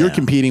York. Yeah. You're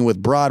competing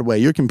with Broadway.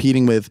 You're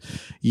competing with,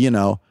 you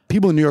know,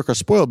 people in New York are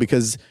spoiled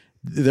because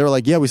they're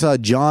like, yeah, we saw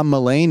John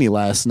Mulaney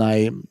last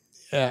night,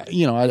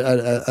 you know,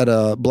 at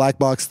a black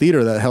box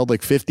theater that held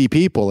like 50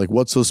 people. Like,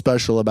 what's so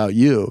special about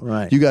you?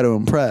 Right. You got to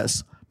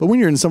impress. But when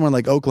you're in somewhere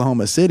like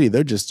Oklahoma City,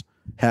 they're just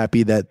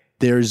happy that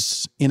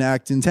there's an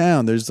act in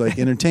town. There's like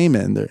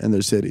entertainment in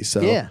their city.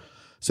 So, Yeah.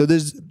 So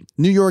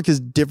New York is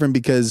different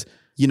because,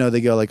 you know,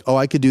 they go like, oh,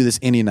 I could do this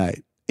any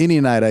night.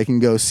 Any night I can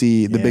go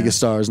see the biggest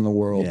stars in the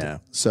world. Yeah.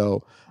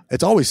 So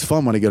it's always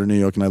fun when I go to New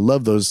York, and I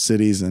love those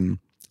cities, and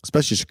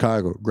especially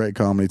Chicago, great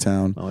comedy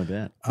town. Oh, I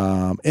bet.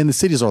 And the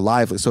cities are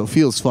lively, so it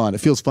feels fun.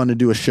 It feels fun to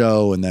do a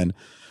show and then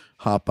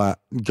hop out,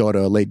 go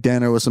to a late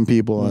dinner with some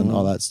people and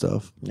all that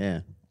stuff.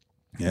 Yeah.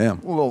 Yeah.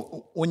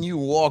 Well, when you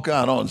walk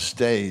out on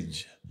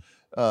stage,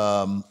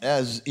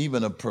 as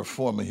even a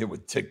performer here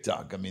with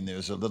TikTok, I mean,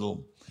 there's a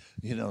little,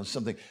 you know,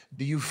 something.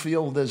 Do you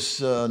feel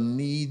this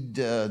need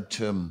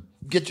to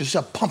get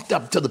yourself pumped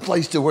up to the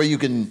place to where you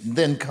can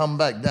then come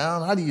back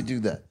down? How do you do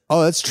that?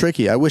 Oh, that's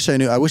tricky. I wish I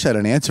knew. I wish I had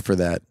an answer for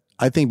that.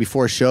 I think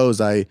before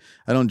shows, I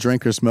don't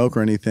drink or smoke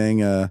or anything,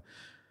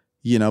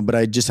 you know, but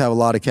I just have a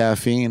lot of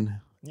caffeine.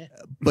 Yeah.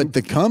 But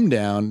the come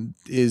down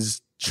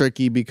is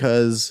tricky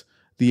because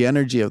the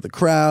energy of the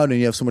crowd, and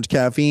you have so much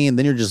caffeine,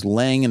 then you're just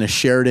laying in a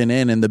Sheridan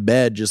Inn in the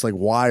bed, just like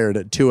wired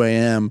at 2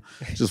 a.m.,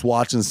 just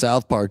watching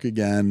South Park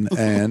again.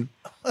 And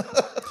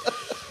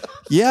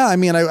yeah, I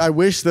mean, I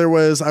wish I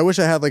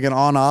had like an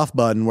on-off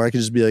button where I could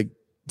just be like,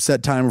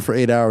 set timer for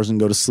 8 hours and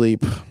go to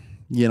sleep.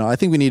 You know, I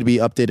think we need to be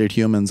updated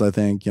humans, I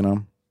think, you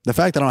know. The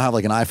fact that I don't have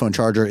like an iPhone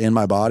charger in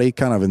my body,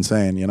 kind of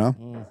insane, you know?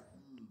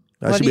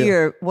 What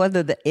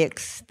are the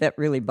icks that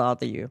really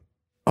bother you?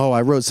 Oh,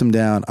 I wrote some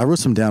down.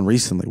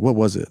 Recently. What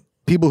was it?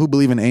 People who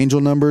believe in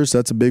angel numbers.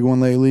 That's a big one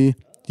lately.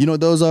 You know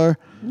what those are?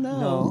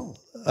 No.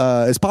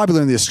 It's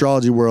popular in the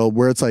astrology world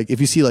where it's like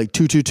if you see like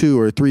 222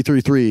 or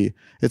 333,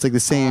 it's like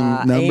the same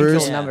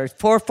numbers. Angel numbers.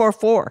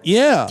 444.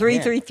 Yeah.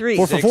 333.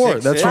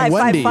 444. That's from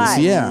 555.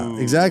 Wendy's. Yeah,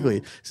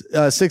 exactly.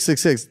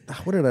 666.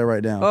 What did I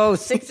write down? Oh,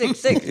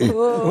 666.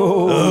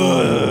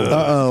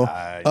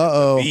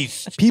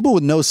 People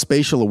with no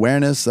spatial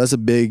awareness. That's a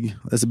big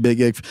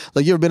ick.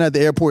 Like, you ever been at the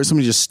airport,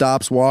 somebody just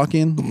stops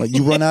walking, like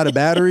you run out of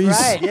batteries.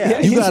 Right,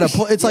 yeah. You gotta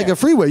it's like a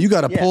freeway. You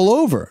gotta pull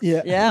over.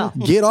 Yeah.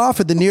 Get off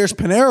at the nearest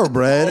Panera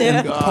Bread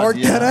and park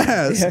that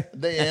ass.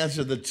 They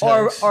answer the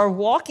text. Or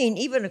walking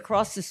even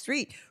across the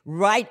street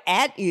right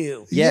at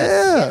you.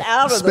 Yeah. Get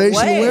out of Spatial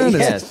the way. awareness.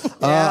 Yes.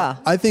 Yeah.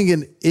 I think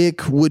an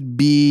ick would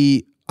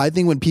be, I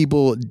think when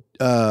people,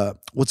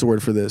 what's the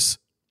word for this?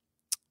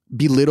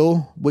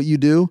 Belittle what you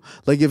do.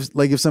 Like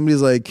if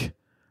somebody's like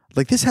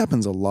this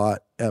happens a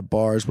lot at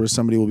bars where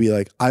somebody will be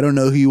like, I don't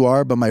know who you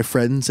are, but my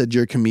friend said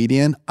you're a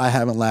comedian. I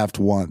haven't laughed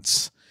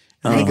once.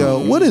 And I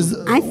go, what is?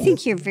 I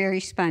think you're very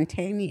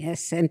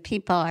spontaneous, and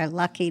people are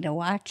lucky to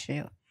watch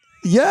you.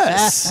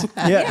 Yes.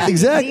 Yeah,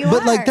 exactly. you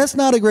But like, are. that's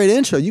not a great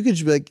intro. You could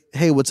just be like,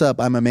 hey, what's up?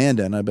 I'm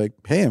Amanda. And I'd be like,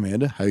 hey,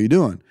 Amanda, how you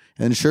doing?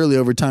 And surely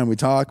over time we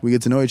talk, we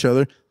get to know each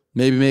other,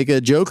 maybe make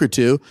a joke or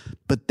two.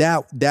 But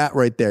that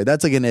right there,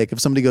 that's like an ick. If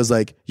somebody goes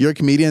like, you're a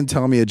comedian,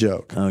 tell me a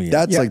joke. Oh, yeah.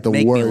 That's like the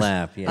Make me worst.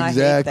 laugh, yeah. I hate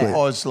Exactly. that.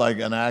 Oh, it's like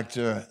an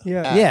actor.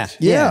 Yeah. act.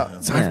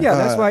 Yeah. Yeah,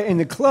 that's why in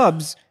the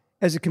clubs,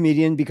 as a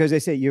comedian, because they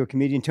say, you're a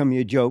comedian, tell me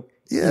a joke,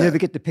 Yeah. you never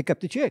get to pick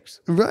up the chicks.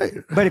 Right.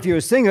 But if you're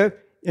a singer,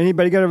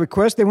 anybody got a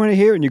request they want to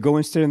hear, and you go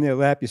and sit in their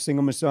lap, you sing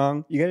them a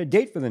song, you got a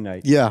date for the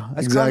night. Yeah,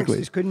 Us exactly. comics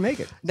just couldn't make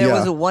it. There Yeah.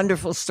 was a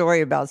wonderful story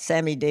about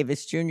Sammy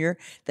Davis Jr.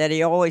 that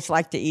he always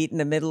liked to eat in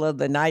the middle of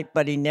the night,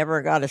 but he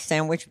never got a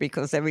sandwich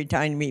because every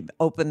time he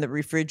opened the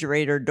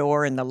refrigerator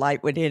door and the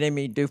light would hit him,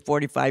 he'd do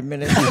 45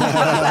 minutes.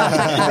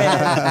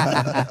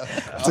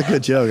 That's a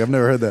good joke. I've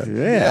never heard that.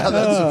 Yeah,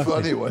 that's a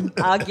funny one.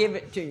 I'll give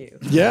it to you.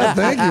 Yeah.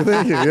 Thank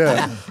you.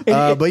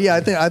 Yeah. But yeah,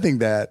 I think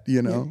that,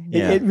 you know.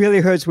 It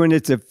really hurts when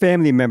it's a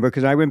family member,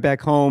 because I went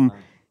back home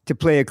to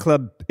play a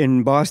club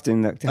in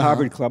Boston, the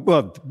Harvard Club,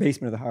 well, the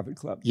basement of the Harvard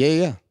Club.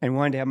 Yeah. And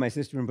wanted to have my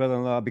sister and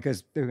brother-in-law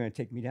because they were going to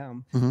take me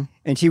down.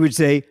 And she would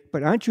say,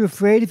 but aren't you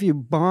afraid if you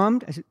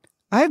bombed? I said,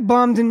 I've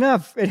bombed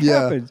enough. It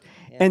happens.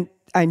 And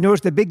I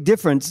noticed a big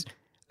difference.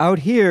 Out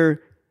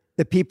here,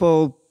 the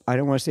people, I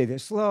don't want to say they're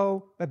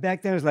slow, but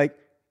back then it was like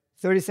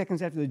 30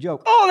 seconds after the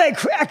joke, oh, they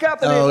crack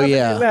up and they love it,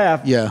 they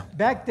laugh. Yeah.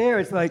 Back there,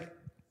 it's like,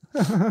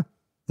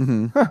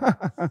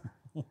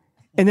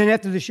 and then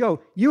after the show,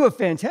 you were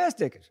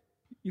fantastic.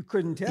 You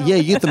couldn't tell. Yeah,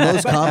 you get the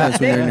most comments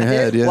when you're in your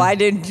head. Yeah. Why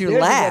didn't you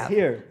Theirs was laugh? up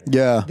here.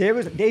 Yeah.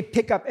 They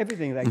pick up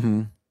everything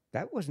like,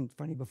 that wasn't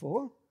funny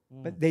before,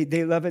 but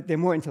they love it. They're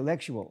more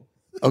intellectual.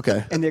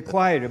 Okay. And they're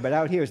quieter, but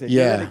out here, they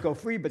let it go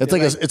free. But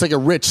It's like a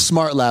rich,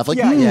 smart laugh. Like,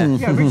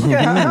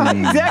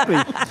 exactly.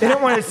 They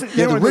don't want to.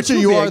 the richer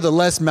you are, the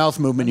less mouth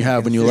movement you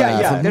have when you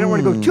laugh. Yeah, they don't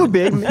want to go too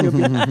big,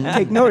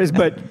 take notice.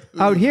 But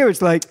out here,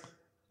 it's like,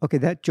 okay,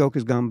 that joke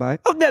has gone by.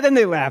 Oh, then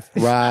they laugh.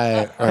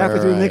 Right. Halfway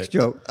through the next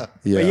joke.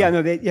 Yeah.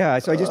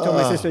 But So I just told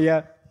my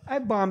sister, I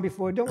bombed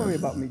before. Don't worry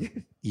about me.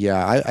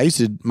 Yeah, I used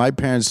to. My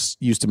parents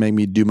used to make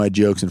me do my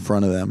jokes in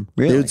front of them.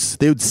 Really?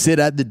 They would sit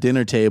at the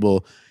dinner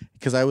table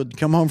because I would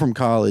come home from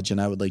college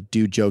and I would like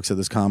do jokes at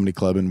this comedy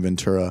club in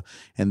Ventura,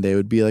 and they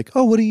would be like,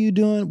 "Oh, what are you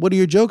doing? What are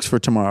your jokes for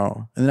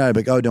tomorrow?" And then I'd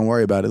be like, "Oh, don't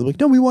worry about it." They're like,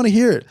 "No, we want to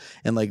hear it."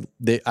 And like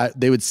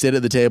they would sit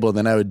at the table, and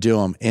then I would do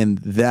them, and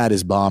that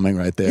is bombing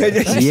right there.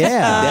 They're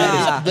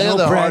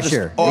the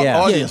pressure.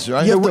 audience,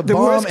 right? You have to The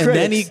bomb worst and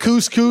then critics. eat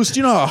couscous. Do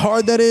you know how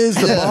hard that is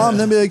to bomb?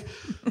 Then be like,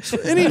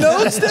 "Any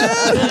notes,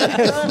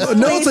 Dad?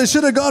 Notes? I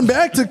should have gone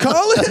back to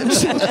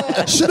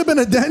college. Should have been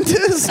a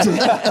dentist."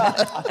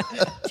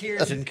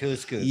 Tears and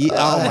couscous.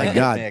 Oh my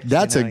God,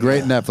 that's a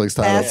great Netflix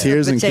title. That's the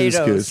Tears and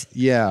potatoes. couscous.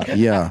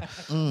 Yeah.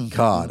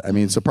 God, I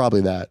mean, so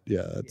probably that.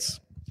 Yeah, that's.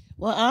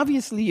 Well,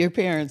 obviously your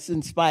parents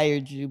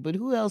inspired you, but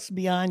who else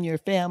beyond your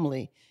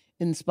family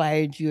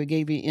inspired you or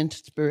gave you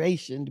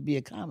inspiration to be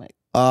a comic?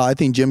 I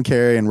think Jim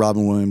Carrey and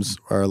Robin Williams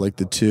are like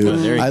the two.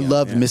 I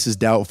loved Mrs.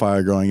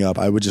 Doubtfire growing up.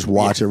 I would just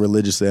watch it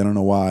religiously. I don't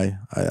know why.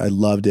 I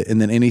loved it.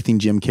 And then anything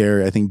Jim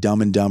Carrey, I think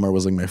Dumb and Dumber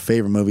was like my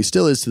favorite movie.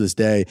 Still is to this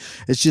day.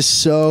 It's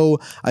just so,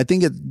 I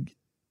think it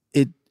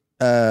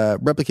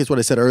replicates what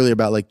I said earlier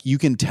about like, you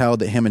can tell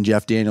that him and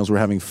Jeff Daniels were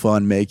having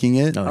fun making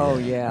it. Oh,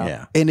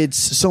 yeah. And it's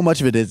so much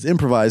of it is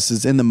improvised,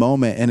 it's in the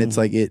moment, and it's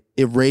like it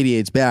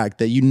radiates back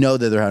that you know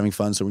that they're having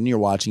fun. So when you're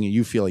watching it,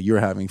 you feel like you're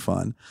having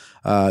fun.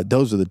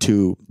 Those are the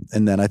two.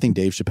 And then I think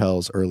Dave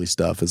Chappelle's early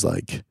stuff is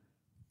like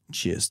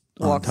just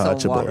Walks on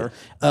untouchable. Water.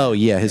 Oh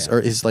yeah,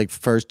 his like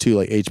first two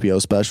like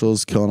HBO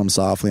specials, Killing Them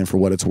Softly and For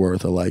What It's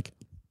Worth, are like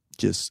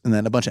just, and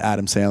then a bunch of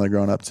Adam Sandler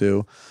growing up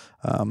too.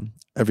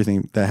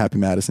 Everything that Happy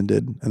Madison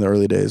did in the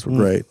early days were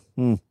great.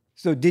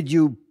 So did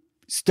you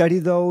study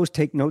those,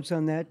 take notes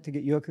on that to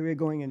get your career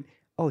going? And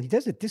he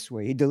does it this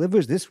way. He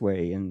delivers this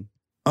way. And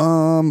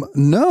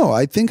No,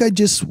 I think I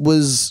just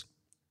was,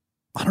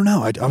 I don't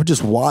know. I would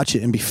just watch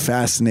it and be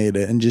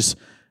fascinated and just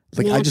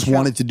like, I just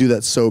wanted to do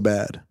that so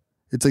bad.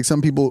 It's like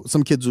some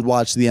kids would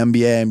watch the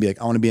NBA and be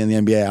like, I want to be in the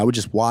NBA. I would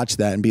just watch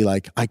that and be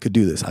like, I could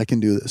do this. I can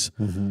do this.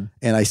 And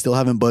I still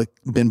haven't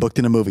been booked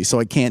in a movie, so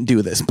I can't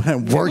do this, but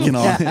I'm working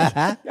on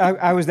it.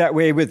 I was that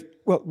way with,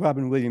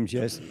 Robin Williams,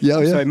 yes.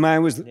 Yeah. So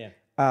mine was,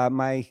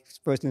 my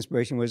first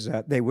inspiration was,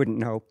 they wouldn't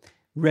know,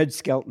 Red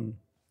Skelton.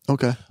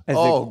 Okay.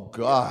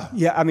 God.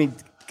 Yeah, I mean,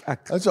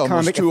 That's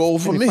almost too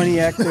old for and a me. funny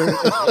actor,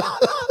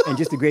 and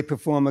just a great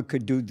performer,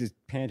 could do the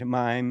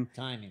pantomime,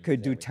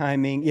 could do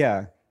timing.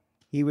 Yeah,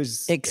 he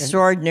was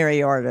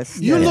Extraordinary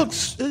artist. You look,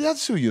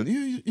 that's who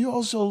you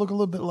also look a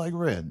little bit like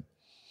Red.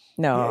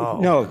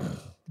 No,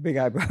 big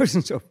eyebrows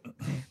and so.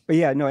 But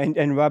yeah, no,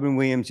 and Robin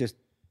Williams, just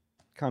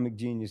comic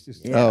genius.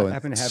 Just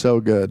happened to have so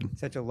good.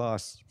 such a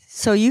loss.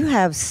 So you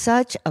have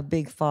such a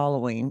big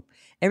following.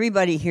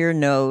 Everybody here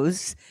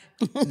knows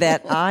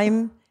that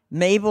I'm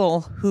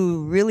Mabel,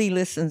 who really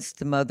listens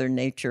to Mother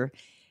Nature.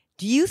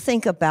 Do you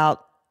think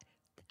about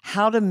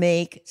how to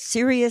make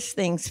serious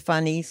things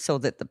funny so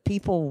that the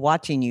people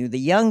watching you, the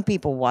young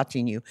people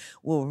watching you,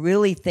 will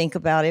really think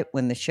about it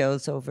when the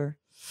show's over?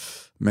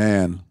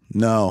 Man,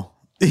 no.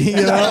 You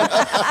know,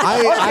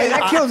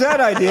 That kills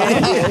that idea.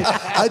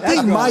 I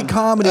think my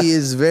comedy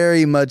is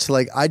very much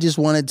like, I just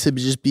want it to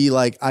just be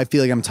like, I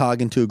feel like I'm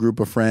talking to a group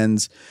of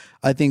friends.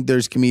 I think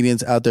there's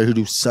comedians out there who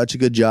do such a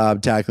good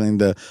job tackling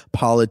the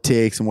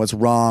politics and what's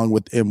wrong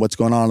with and what's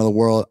going on in the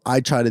world.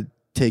 I try to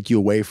take you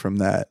away from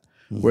that,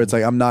 where it's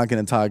like, I'm not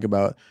going to talk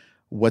about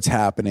what's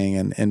happening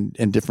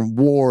and different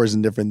wars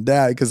and different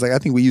that, because like I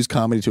think we use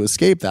comedy to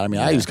escape that. I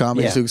mean, I use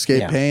comedy to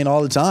escape pain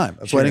all the time.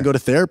 That's why I didn't go to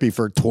therapy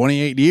for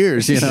 28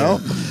 years, you know.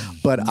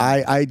 But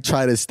I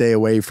try to stay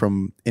away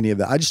from any of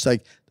that. I just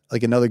like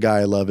another guy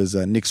I love is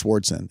Nick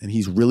Swartzen, and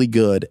he's really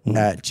good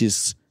at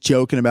just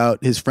joking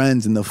about his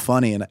friends and the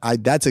funny. And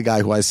that's a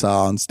guy who I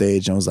saw on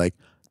stage and I was like,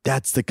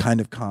 that's the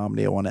kind of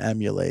comedy I want to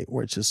emulate,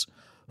 where it's just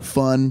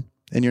fun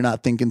and you're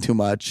not thinking too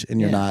much and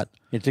you're not.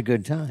 It's a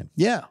good time.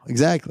 Yeah,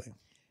 exactly.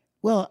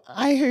 Well,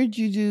 I heard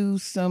you do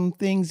some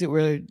things that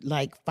were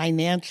like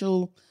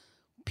financial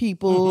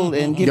people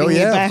and giving Oh,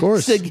 yeah, of advice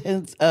course.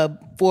 against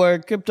for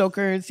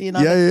cryptocurrency and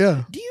all Yeah, that.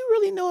 yeah. Do you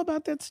really know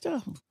about that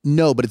stuff?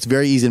 No, but it's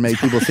very easy to make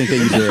people think that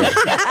you do.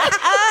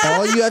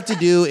 All you have to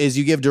do is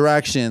you give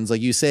directions, like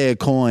you say a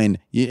coin,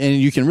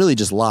 and you can really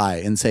just lie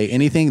and say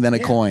anything, then a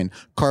coin,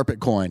 carpet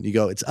coin. You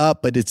go, it's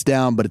up, but it's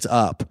down, but it's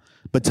up.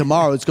 But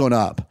tomorrow it's going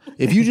up.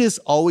 If you just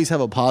always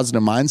have a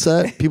positive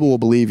mindset, people will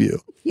believe you.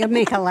 You'll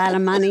make a lot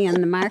of money in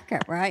the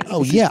market, right?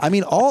 Oh yeah, I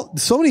mean, all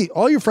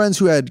your friends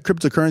who had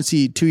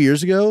cryptocurrency 2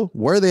 years ago,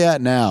 where are they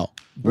at now?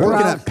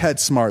 Working at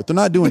PetSmart. They're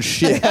not doing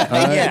shit. All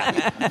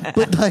right?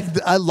 But like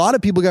a lot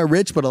of people got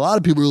rich, but a lot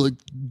of people are like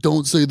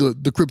don't say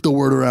the crypto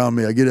word around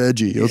me. I get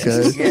edgy.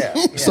 Okay. Yeah.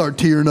 Start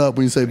tearing up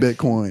when you say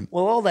Bitcoin.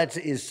 Well, all that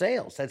is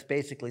sales. That's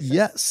basically sales.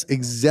 Yes,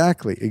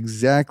 exactly.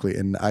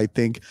 And I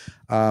think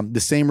the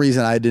same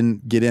reason I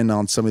didn't get in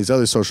on some of these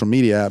other social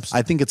media apps,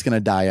 I think it's going to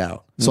die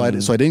out. So I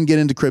didn't get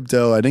into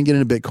crypto. I didn't get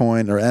into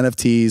Bitcoin or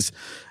NFTs.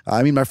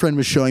 I mean, my friend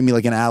was showing me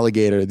like an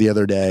alligator the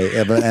other day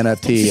of an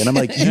NFT, and I'm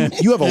like,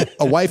 you have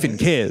a wife and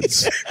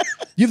kids.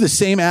 You have the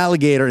same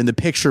alligator in the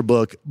picture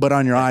book, but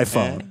on your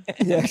iPhone.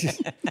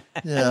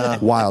 Yeah.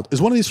 Wild.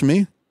 Is one of these for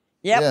me?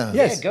 Yep.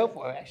 Yes. Yeah, go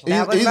for it. Actually.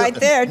 That one Either- right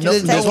there. no,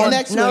 Just this take one? it.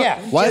 Next No, one?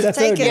 yeah. Why is Just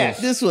that take third it.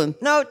 one? This one.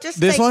 No, just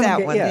This take one?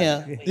 that one.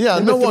 Yeah. Yeah,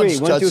 Number no one's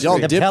 3, 1, 2, touched Y'all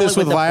 3. it. dip pellet this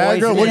with with the Viagra?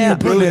 poison. What are Yeah. you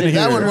putting in here?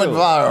 That one went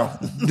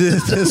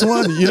viral. This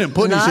one? You didn't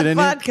put any Not shit in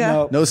vodka. here?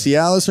 No. No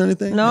Cialis or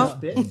anything? No.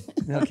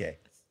 Okay.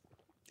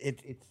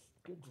 It's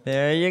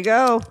There you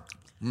go.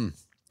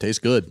 Tastes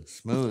good.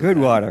 Good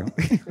water.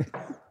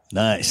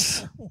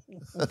 Nice.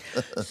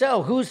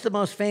 So, who's the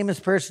most famous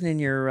person in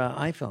your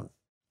iPhone?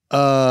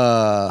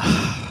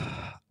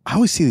 I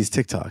always see these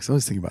TikToks. I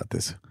always think about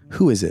this.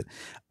 Who is it?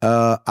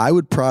 I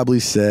would probably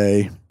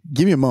say,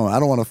 give me a moment. I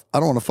don't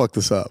want to fuck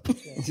this up.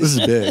 This is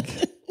big.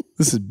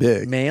 This is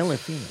big. Male or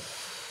female?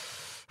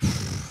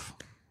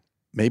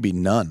 Maybe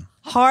none.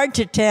 Hard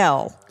to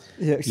tell.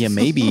 Yeah,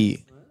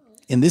 maybe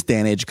in this day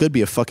and age, it could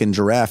be a fucking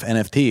giraffe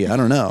NFT. I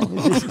don't know.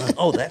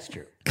 Oh, that's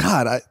true.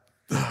 God,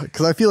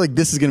 because I feel like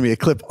this is going to be a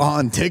clip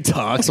on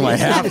TikTok, so I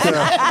have to. I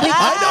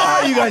know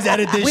how you guys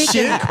edit this We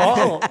shit. can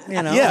call,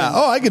 you know. Yeah.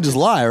 Oh, I could just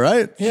lie,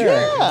 right?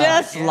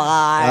 Just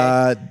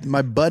lie.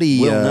 My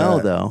buddy. We'll know,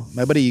 though.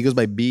 My buddy, he goes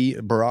by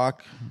Barack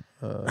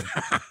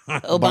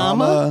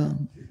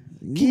Obama.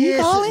 Can you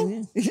call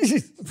him?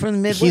 From the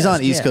Midwest. He's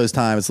on East yeah. Coast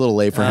time. It's a little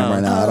late for him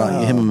right now.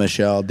 Him and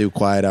Michelle do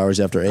quiet hours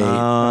after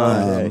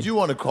 8. Do you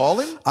want to call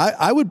him?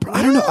 I would.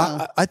 I don't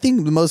know. I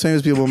think the most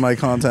famous people in my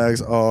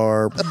contacts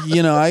are.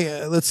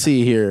 Let's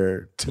see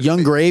here.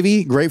 Young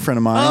Gravy, great friend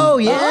of mine. Oh,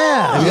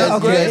 yeah. You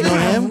guys know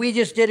him? We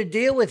just did a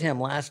deal with him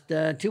last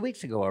 2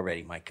 weeks ago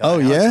already, Mike. Oh,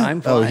 yeah?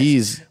 Time Oh,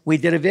 flies. We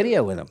did a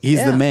video with him. He's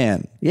Yeah. the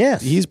man.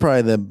 Yes. He's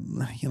probably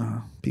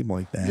the. People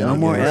like that. No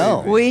more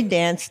L. We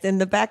danced in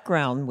the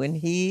background when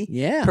he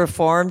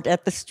performed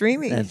at the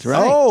streaming. That's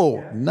right.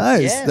 Oh,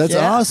 nice. Yes. That's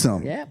Yeah.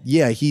 awesome.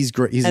 Yeah. He's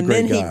great. He's And a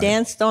great then he guy.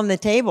 danced on the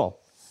table.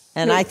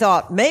 And I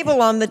thought,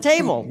 Mabel on the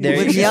table There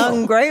with you go.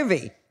 Young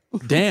Gravy.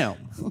 Damn.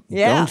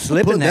 Yeah. Don't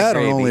slip Put in that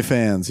on gravy.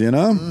 OnlyFans, you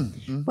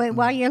know? Wait,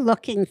 while you're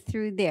looking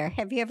through there,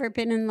 have you ever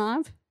been in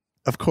love?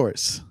 Of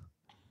course.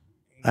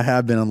 I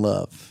have been in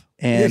love.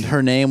 And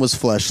her name was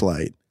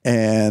Fleshlight.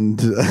 And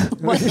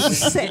What did you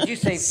say? Did you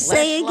say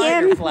Say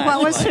fleshlight or again?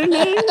 What was her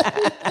name?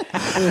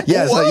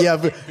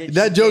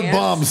 that joke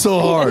bombed so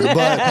hard. But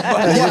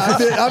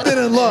I've been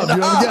in love,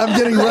 dude. I'm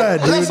getting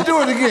red, Let's dude.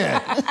 do it again.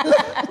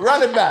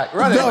 Run it back.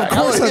 Run it No, back. of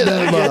course I've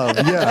been in love.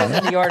 Yeah. It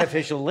wasn't the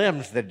artificial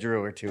limbs that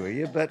drew her to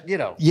you, but you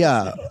know.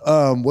 Yeah.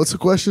 What's the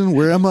question?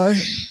 Where am I?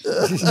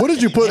 What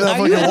did you put in that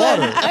fucking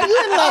water? Are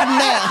you in love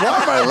now? Why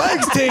are my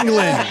legs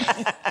tingling?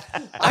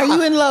 Are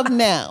you in love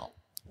now?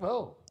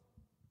 Oh.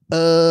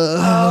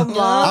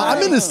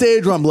 I'm in the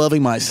stage where I'm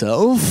loving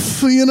myself,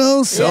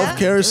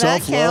 self-care, that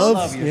self-love,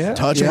 counts. Yeah.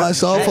 touching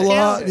myself a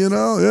lot,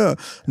 yeah.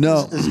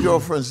 No, His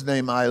girlfriend's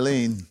name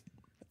Eileen.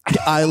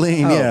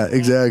 Eileen, yeah,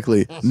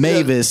 exactly.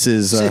 Mavis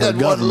is her had one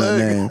government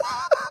leg. name.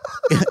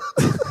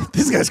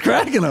 This guy's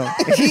cracking him.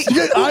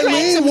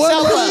 Eileen,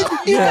 one leg?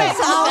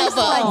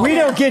 We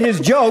don't get his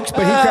jokes, but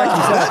he cracks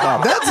himself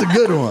up. That's a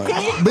good one.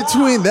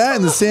 Between that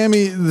and the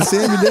Sammy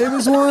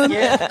Davis one,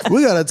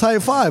 we got a tight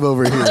 5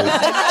 over here.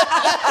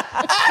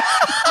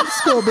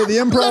 Let's go to the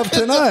improv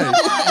tonight.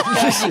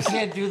 You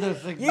can't do those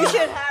things. You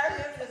should hire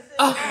him to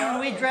sit.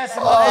 We dress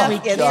him up. We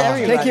get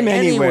everybody. Take him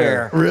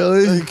anywhere.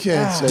 Really? You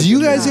can't say Do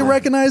you guys get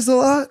recognized a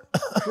lot?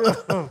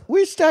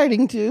 We're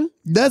starting to.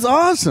 That's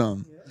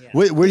awesome.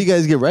 Where do you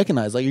guys get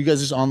recognized? Like, you guys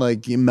just on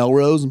like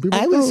Melrose and people?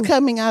 I was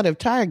coming out of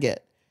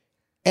Target,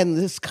 and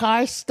this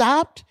car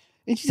stopped,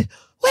 and she said,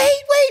 "Wait,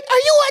 are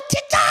you on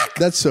TikTok?"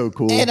 That's so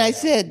cool. And I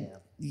said,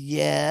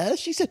 "Yes."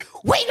 She said,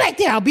 "Wait right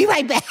there. I'll be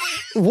right back."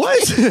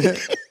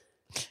 What?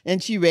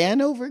 And she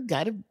ran over,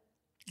 got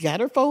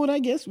her phone. I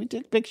guess we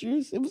took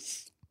pictures. It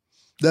was.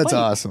 That's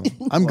Funny. awesome.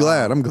 I'm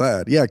glad.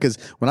 Yeah, because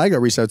when I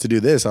got reached out to do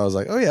this, I was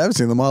like, oh yeah, I've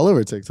seen them all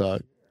over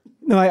TikTok.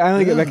 No, I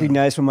only get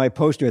recognized from my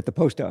poster at the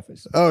post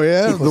office. Oh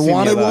yeah, People the see me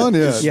wanted a lot. one.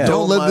 Yeah. Yeah.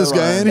 Don't let this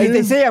guy in They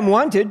here. say I'm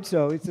wanted,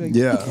 so it's like,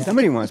 Yeah.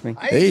 somebody wants me.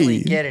 I usually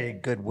Hey. get it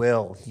at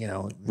Goodwill,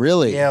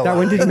 Really? Yeah, That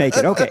one didn't make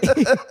it. Okay.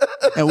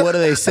 And what do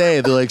they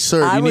say? They're like,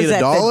 sir, I you was need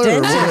at $1? the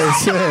Or what do they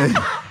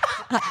say?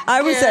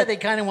 I was Yeah, at they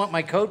kind of want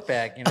my coat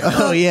back,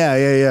 Oh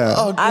yeah.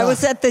 I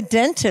was at the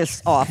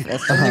dentist's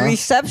office, and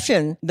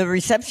the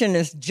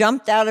receptionist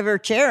jumped out of her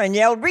chair and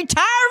yelled,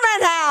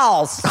 "Retirement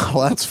house!"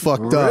 Oh, that's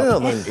fucked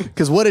up.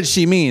 Because what did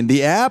she mean?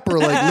 The app or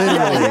like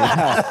literally?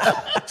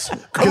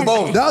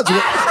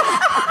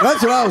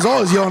 That's what I was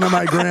always yelling at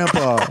my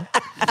grandpa.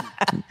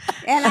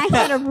 And I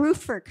had a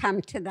roofer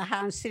come to the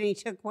house, and he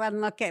took one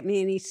look at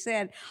me, and he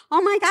said,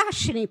 "Oh my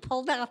gosh!" And he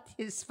pulled out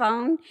his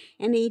phone,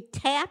 and he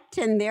tapped,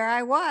 and there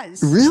I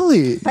was.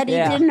 Really? But he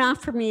didn't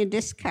offer me a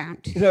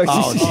discount.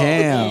 Oh,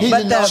 damn. He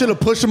Should have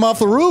pushed him off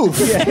the roof.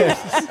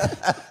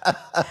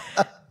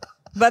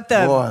 But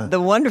the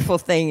wonderful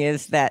thing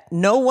is that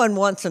no one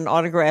wants an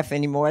autograph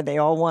anymore. They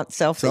all want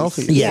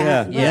selfies.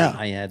 Yeah.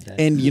 I had that.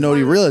 And you know what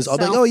he realized? I'll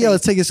be like, oh, yeah,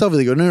 let's take a selfie.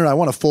 They go, no, I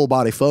want a full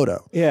body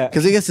photo. Yeah.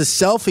 Because I guess a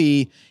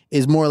selfie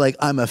is more like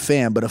I'm a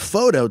fan, but a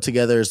photo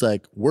together is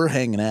like we're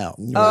hanging out.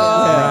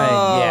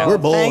 Right. Yeah. We're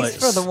boys.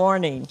 Thanks for the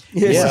warning.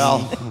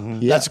 Well,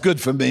 that's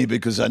good for me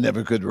because I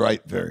never could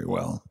write very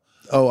well.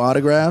 Oh,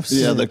 autographs?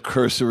 Yeah, the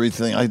cursory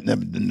thing. I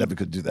never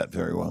could do that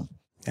very well.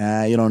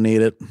 You don't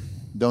need it.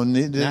 Don't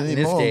need it Not in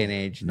anymore. this day and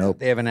age. Nope.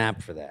 They have an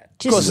app for that.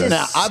 Of course, Just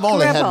now I've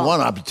only had scribble.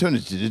 one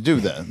opportunity to do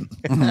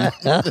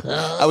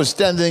that. I was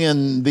standing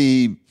in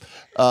the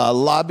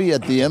lobby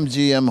at the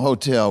MGM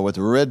Hotel with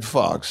Red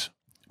Fox,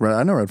 Right,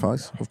 I know Red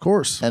Fox, of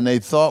course. and they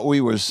thought we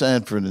were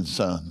Sanford and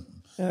Son.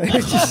 Do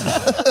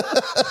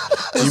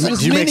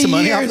you make some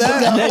money off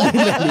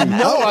that?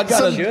 No,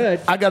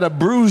 I got a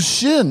bruised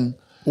shin.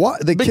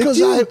 What? They Because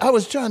kicked you? I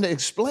was trying to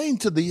explain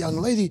to the young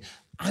lady,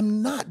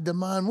 I'm not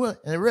Demond Williams.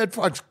 And Red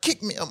Fox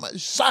kicked me on my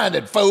sign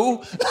it,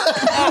 fool.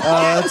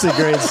 Oh, that's a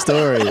great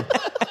story.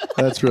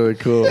 That's really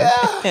cool.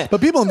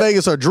 But people in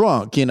Vegas are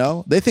drunk, you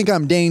know? They think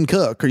I'm Dane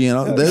Cook, or, you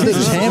know, they're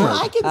just hammered.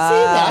 I can see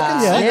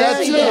that. I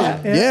can see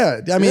that too.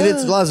 Yeah. I mean,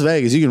 it's Las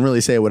Vegas. You can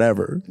really say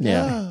whatever.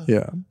 Yeah.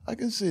 I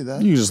can see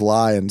that. You can just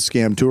lie and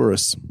scam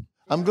tourists.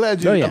 I'm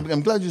glad you.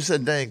 I'm glad you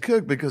said Dane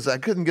Cook because I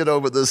couldn't get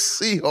over the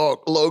Seahawk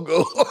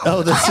logo.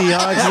 Oh, the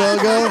Seahawks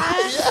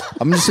logo?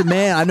 I'm just a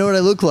man. I know what I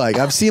look like.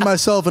 I've seen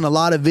myself in a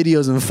lot of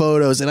videos and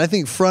photos, and I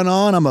think front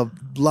on, I'm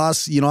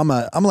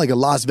like a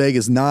Las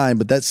Vegas 9,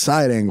 but that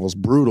side angle is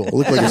brutal. I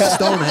look like a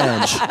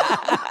Stonehenge.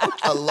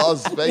 A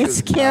Las Vegas.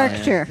 It's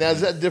character. Now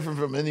is that different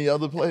from any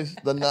other place?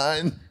 The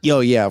 9. Yo,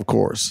 yeah, of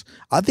course.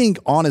 I think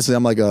honestly,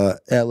 I'm like a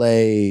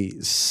LA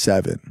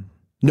 7.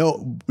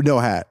 No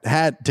hat.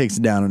 Hat takes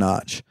it down a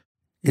notch.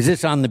 Is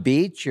this on the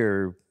beach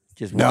or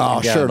just No,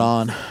 walking down? shirt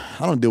on.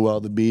 I don't do well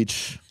at the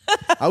beach.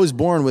 I was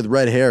born with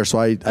red hair, so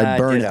I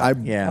burn.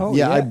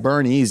 ditto. I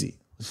burn easy.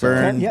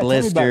 Burn, Tell me about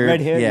blister. red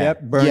hair. Yeah.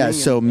 Yep, burning. Yeah,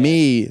 so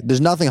there's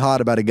nothing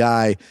hot about a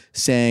guy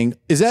saying,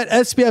 is that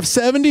SPF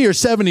 70 or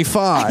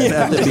 75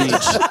 at the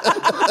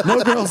beach?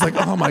 No girl's like,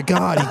 oh my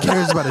God, he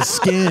cares about his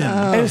skin.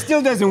 And it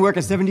still doesn't work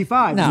at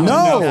 75.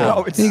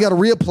 No. You got to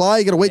reapply.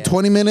 You got to wait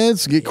 20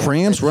 minutes, get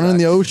cramps, run in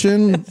the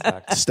ocean,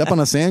 step on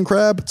a sand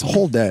crab. It's a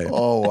whole day.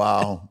 Oh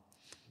wow.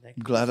 I'm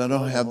glad I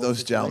don't have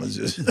those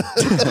challenges.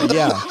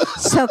 Yeah.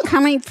 So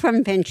coming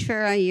from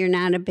Ventura, you're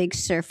not a big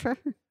surfer?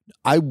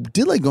 I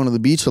did like going to the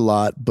beach a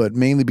lot, but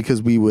mainly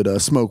because we would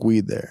smoke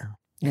weed there.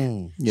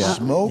 Yeah.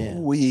 Smoke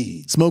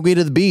weed. Smoke weed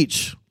at the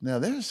beach. Now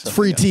there's It's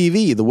free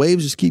TV. The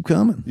waves just keep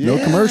coming. No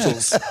Yeah.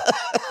 commercials.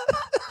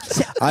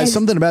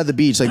 Something about the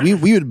beach. Like we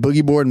would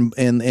boogie board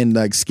and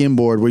like skim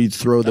board where you'd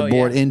throw the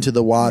board into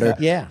the water.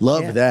 Yeah.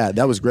 Loved Yeah. that.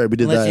 That was great. We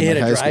did Unless that you in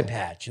hit like, a high dry school.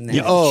 patch. And then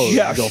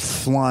Yeah, go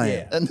flying.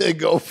 Yeah. and they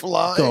go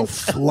flying. Go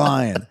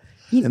flying.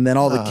 And then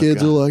all the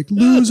kids are like,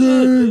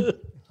 loser,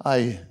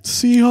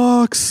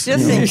 Seahawks.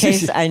 Just in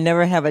case I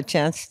never have a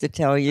chance to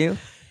tell you,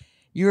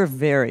 you're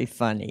very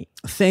funny.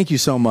 Thank you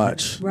so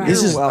much. Right.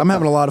 This is You're I'm welcome.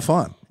 having a lot of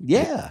fun.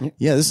 Yeah.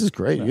 Yeah, this is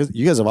great.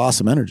 You guys have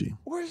awesome energy.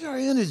 Where's our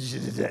energy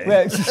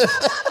today?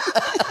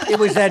 It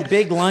was that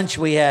big lunch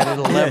we had at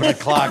 11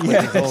 o'clock with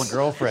his old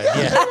girlfriend.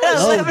 Yeah.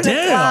 Oh,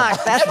 damn.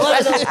 That's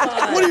what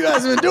What have you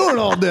guys been doing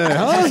all day,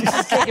 huh?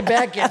 Just take it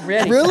back, getting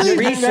ready. Really?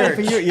 Research.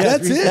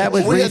 That's it? That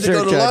was We had to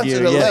go research to on lunch you.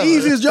 at Yeah. 11.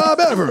 Easiest job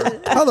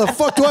ever. How the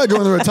fuck do I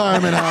join the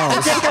retirement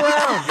house?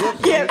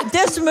 Yeah,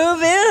 just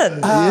move in.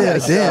 Yeah,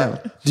 damn.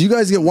 Do you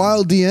guys get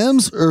wild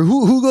DMs, or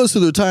who goes to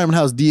the retirement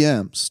house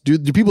DMs? Do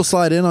people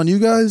slide in on you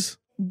guys?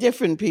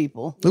 Different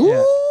people.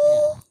 Ooh,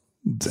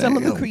 Some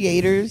of the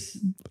creators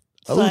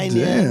Oh, sign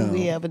damn. in.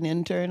 We have an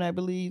intern, I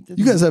believe.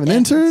 You guys have an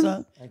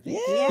intern?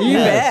 Yeah. You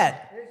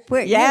bet.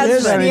 Where,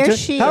 Yasmin. there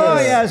she is. Hello,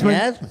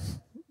 Yasmin.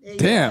 Yes.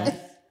 damn.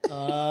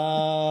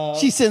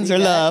 She sends her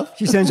love.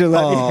 She sends her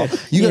love.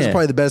 You guys Yeah. are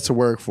probably the best to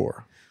work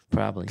for.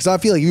 Probably. Because I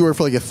feel like you work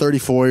for like a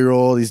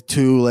 34-year-old. He's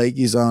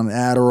he's on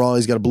Adderall.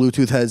 He's got a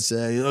Bluetooth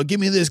headset. Oh, give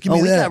me this, give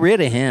me we that. got rid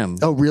of him.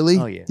 Oh, really?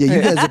 Oh, yeah. Yeah,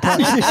 you guys are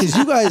because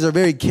you guys are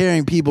very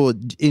caring people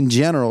in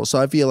general.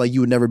 So I feel like you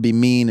would never be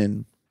mean,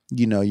 and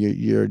you know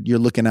you're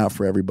looking out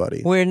for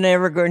everybody. We're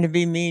never going to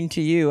be mean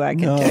to you. I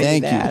can tell you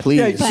Thank that. you,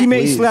 please. Yeah, she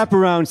may please. slap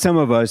around some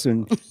of us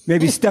and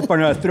maybe step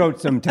on our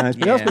throats sometimes,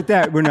 but else Yeah. with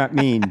that, we're not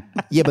mean.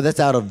 Yeah, but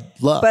that's out of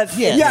love. But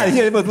Yeah,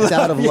 with it's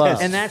out love, of yes.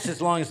 love. And that's as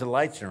long as the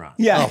lights are on.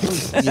 Yeah.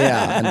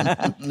 Yeah.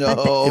 and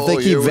No, if they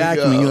keep here we vacuuming,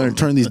 go. you're going to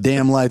turn these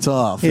damn lights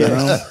off. You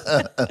know?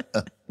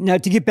 Now,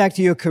 to get back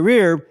to your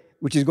career,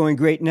 which is going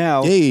great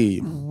now, Hey,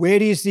 where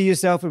do you see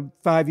yourself in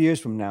 5 years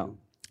from now?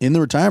 in the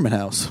retirement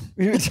house.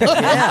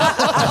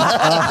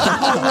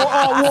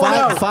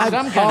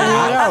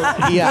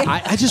 Yeah,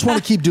 I just want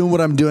to keep doing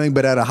what I'm doing,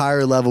 but at a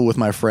higher level with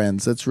my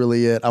friends. That's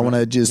really it. I want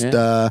to just,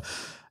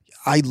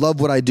 I love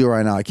what I do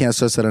right now. I can't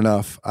stress that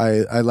enough.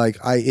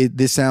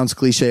 This sounds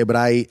cliche, but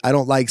I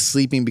don't like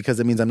sleeping because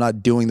it means I'm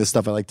not doing the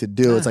stuff I like to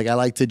do. It's like I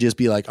like to just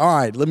be like, all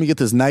right, let me get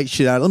this night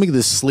shit out. Let me get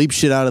this sleep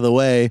shit out of the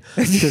way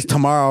because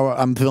tomorrow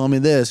I'm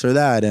filming this or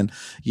that, and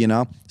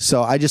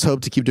So I just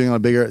hope to keep doing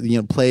on bigger,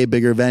 play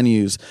bigger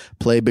venues,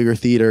 play bigger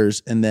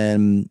theaters, and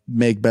then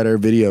make better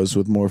videos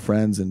with more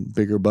friends and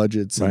bigger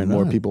budgets and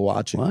more people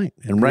watching. Right,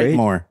 and write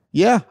more.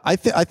 Yeah, I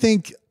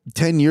think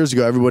 10 years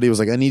ago, everybody was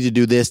like, I need to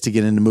do this to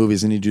get into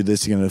movies. I need to do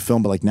this to get into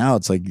film. But like now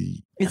it's like,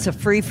 it's a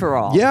free for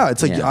all. yeah,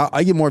 it's like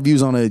I get more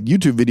views on a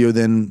YouTube video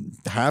than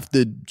half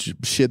the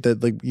shit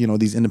that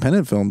these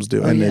independent films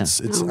do. And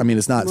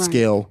it's not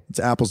scale. It's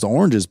apples to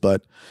oranges.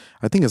 But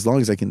I think as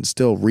long as I can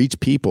still reach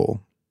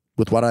people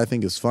with what I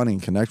think is funny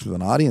and connect with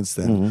an audience,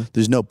 then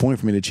there's no point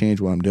for me to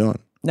change what I'm doing.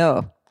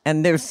 No.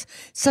 And there's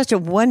such a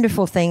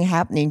wonderful thing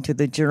happening to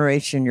the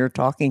generation you're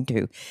talking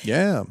to.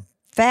 Yeah.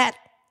 Fat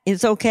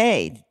is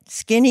okay.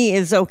 Skinny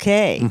is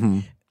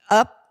okay.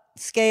 Up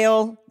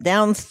scale,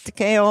 down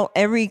scale,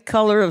 every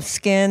color of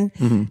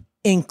skin.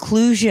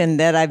 Inclusion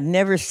that I've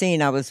never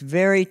seen. I was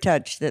very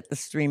touched at the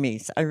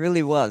Streamies. I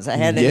really was. I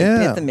had an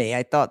epiphany.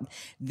 I thought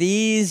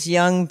these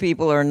young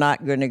people are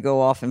not going to go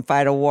off and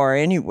fight a war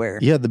anywhere.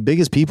 Yeah, the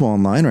biggest people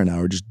online right now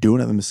are just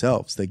doing it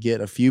themselves. They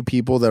get a few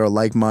people that are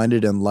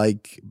like-minded and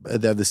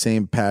they have the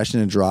same passion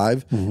and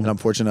drive. And I'm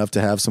fortunate enough to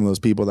have some of those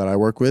people that I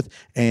work with,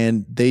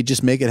 and they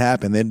just make it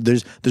happen.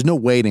 There's no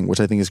waiting, which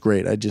I think is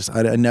great.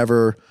 I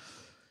never...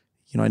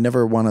 I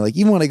never want to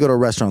even when I go to a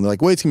restaurant, they're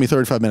like, wait, it's going to be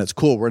 35 minutes.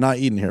 Cool. We're not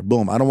eating here.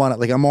 Boom. I don't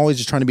want to, I'm always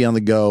just trying to be on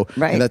the go.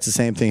 Right. And that's the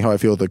same thing how I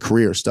feel with the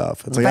career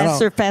stuff. It's like,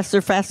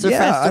 faster.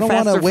 Yeah, I don't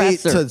want to wait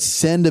to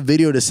send a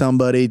video to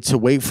somebody to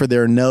wait for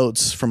their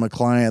notes from a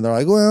client. They're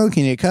like, well,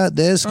 can you cut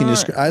this?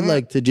 I'd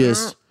like to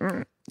just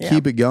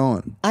keep it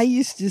going. I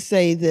used to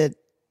say that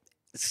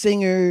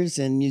singers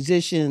and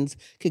musicians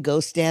could go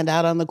stand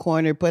out on the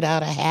corner, put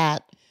out a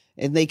hat,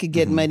 and they could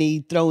get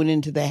money thrown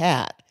into the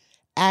hat.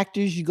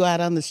 Actors, you go out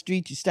on the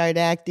street, you start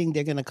acting,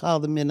 they're going to call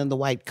them in the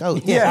white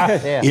coat.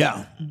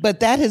 Yeah. But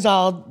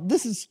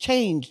this has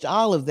changed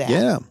all of that.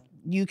 Yeah.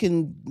 You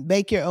can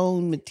make your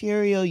own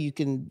material, you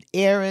can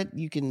air it,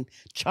 you can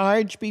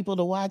charge people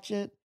to watch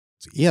it.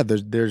 Yeah,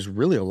 there's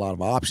really a lot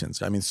of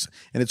options. I mean,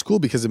 and it's cool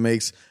because it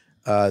makes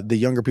the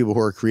younger people who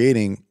are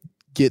creating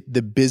get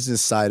the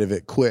business side of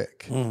it quick.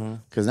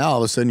 Because now all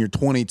of a sudden you're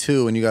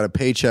 22 and you got a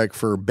paycheck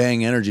for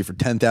Bang Energy for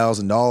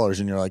 $10,000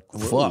 and you're like,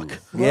 fuck.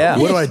 Yeah.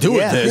 What do I do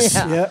with this?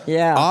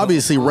 Yeah.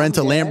 Obviously rent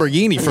a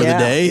Lamborghini for the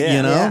day,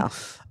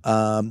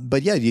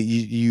 But yeah,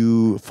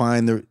 you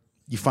find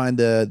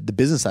the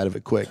business side of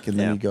it quick, and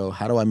then you go,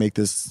 how do I make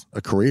this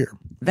a career?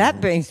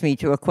 That brings me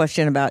to a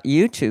question about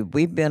YouTube.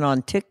 We've been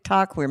on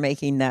TikTok. We're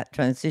making that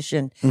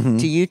transition to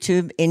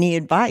YouTube. Any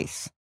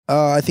advice?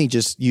 I think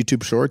just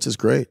YouTube Shorts is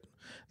great.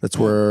 That's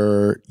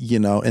where,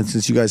 and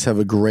since you guys have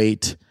a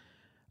great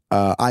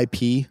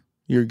IP,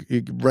 your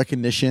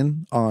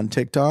recognition on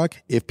TikTok,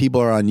 if people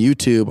are on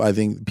YouTube, I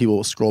think people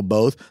will scroll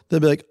both. They'll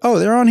be like, oh,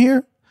 they're on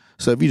here?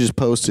 So if you just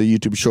post to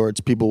YouTube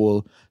Shorts, people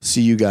will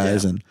see you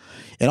guys. And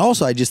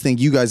also, I just think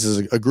you guys as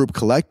a group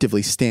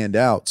collectively stand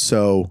out.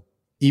 So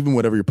even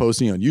whatever you're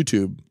posting on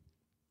YouTube,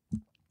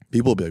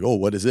 people will be like, oh,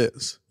 what is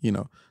this?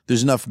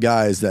 There's enough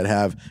guys that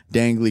have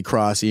dangly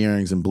cross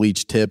earrings and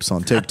bleached tips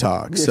on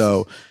TikTok.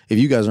 So if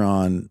you guys are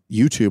on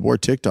YouTube or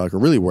TikTok or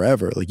really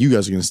wherever, you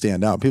guys are going to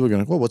stand out. People are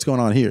going to, well, what's going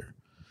on here?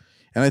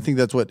 And I think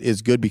that's what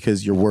is good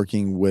because you're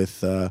working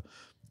with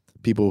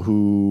people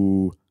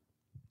who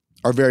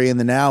are very in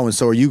the now, and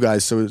so are you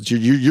guys. So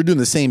you're doing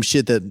the same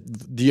shit that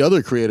the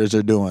other creators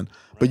are doing,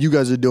 but you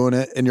guys are doing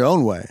it in your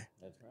own way.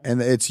 And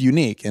it's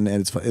unique, and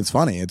it's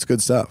funny. It's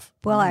good stuff.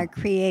 Well, our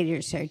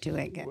creators are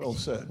doing it. Well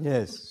said.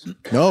 Yes.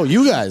 No,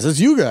 you guys.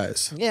 It's you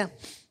guys. Yeah.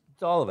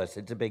 It's all of us.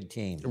 It's a big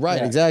team.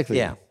 Right, exactly.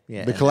 Yeah.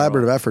 The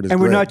collaborative effort is And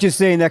great. we're not just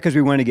saying that because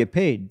we want to get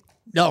paid.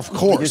 No, of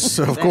course.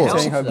 Of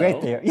course. Saying how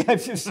great they are. Yeah,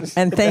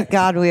 And thank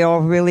God we all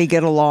really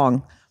get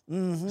along.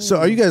 So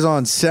are you guys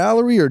on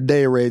salary or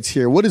day rates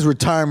here? What is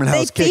retirement They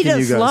house feed kicking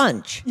you us guys?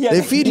 lunch.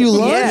 They feed you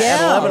lunch?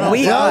 Yeah,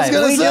 we I was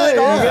gonna do say, it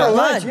all yeah. for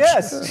lunch.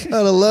 Yes. At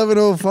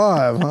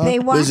 11:05, huh? They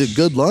watch- Is it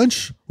good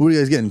lunch? What are you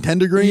guys getting?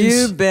 Tender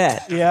greens? You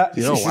bet. Yeah.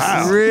 Oh,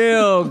 wow.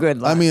 Real good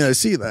lunch. I mean, I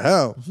see the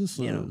house.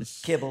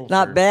 Kibble.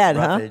 Not for bad,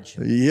 huh? roughage.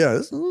 Yeah,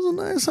 this was a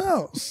nice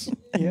house.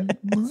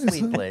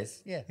 Sweet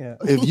place. Yeah.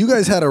 If you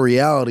guys had a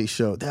reality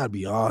show, that'd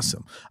be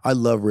awesome. I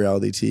love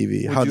reality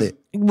TV.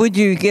 Would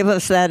you give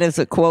us that as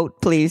a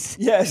quote, please?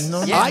 Yes.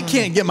 I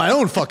can't get my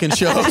own fucking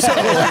show, so.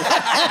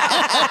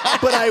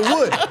 But I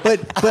would.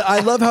 But I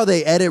love how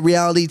they edit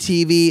reality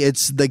TV.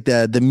 It's like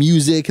the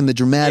music and the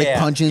dramatic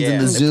punch-ins and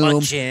the zoom.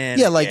 punch-in,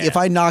 If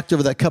I knocked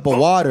over that cup of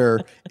water,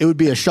 it would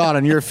be a shot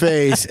on your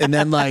face, and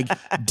then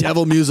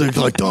devil music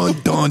dun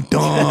dun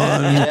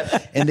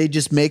dun, and they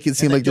just make it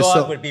seem The like just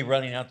dog so. would be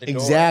running out the door.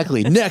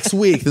 Exactly. Next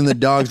week, then the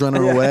dog's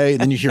running away,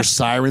 and then you hear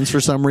sirens for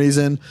some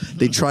reason.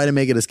 They try to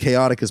make it as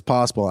chaotic as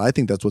possible. I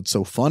think that's what's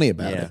so funny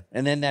about Yeah. it.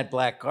 And then that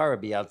black car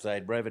would be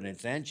outside revving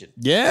its engine.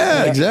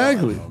 Yeah,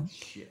 exactly.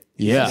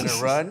 Yeah.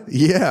 Gonna run?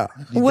 Yeah.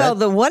 Well,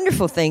 the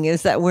wonderful thing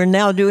is that we're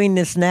now doing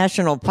this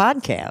national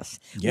podcast.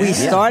 We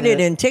started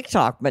in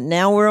TikTok, but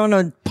now we're on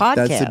a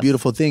podcast. That's the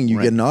beautiful thing.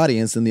 You get an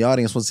audience, and the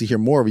audience wants to hear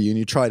more of you, and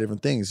you try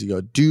different things. You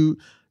go, do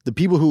the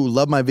people who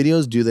love my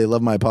videos, do they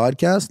love my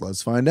podcast?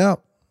 Let's find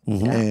out.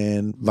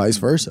 And vice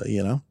versa,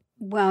 you know?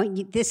 Well,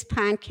 this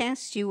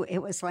podcast, it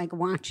was like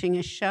watching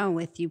a show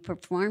with you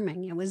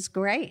performing. It was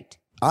great.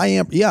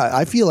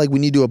 I feel like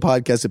when you do a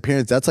podcast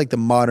appearance, that's like the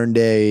modern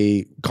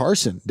day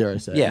Carson, dare I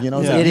say. Yeah. You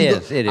know, It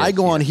is. I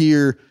go on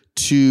here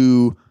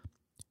to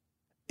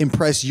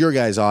impress your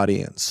guys'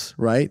 audience,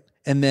 right?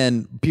 And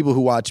then people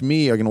who watch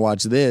me are going to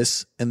watch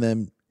this, and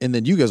then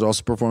you guys are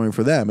also performing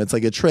for them. It's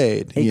like a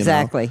trade.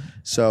 Exactly. You know?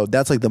 So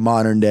that's like the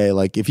modern day.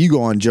 Like if you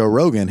go on Joe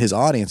Rogan, his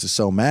audience is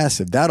so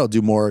massive. That'll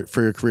do more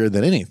for your career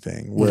than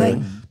anything. Where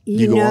But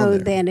you go know on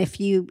there. that if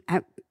you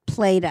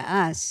play to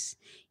us,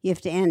 you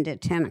have to end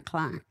at 10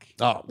 o'clock.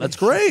 Oh, that's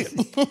great.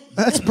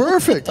 That's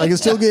perfect. I can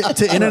still get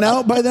to In and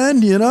Out by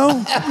then, you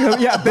know?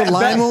 Yeah, The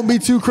line won't be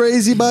too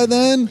crazy by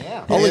then.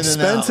 I'll In and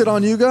expense out. it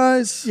on you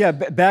guys. Yeah,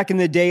 back in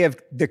the day of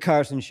the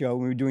Carson show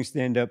when we were doing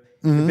stand-up,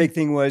 the big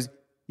thing was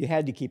you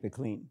had to keep it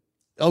clean.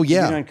 Oh,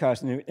 Get yeah. on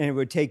Carson, and it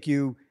would take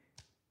you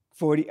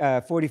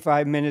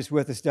 45 minutes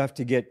worth of stuff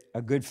to get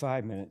a good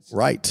 5 minutes.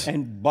 Right.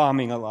 And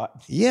bombing a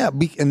lot. Yeah,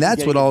 and that's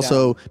Getting what it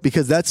also,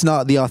 because that's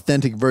not the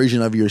authentic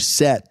version of your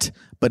set,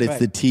 but it's Right.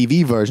 the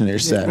TV version of your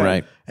set.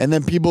 Right. And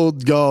then people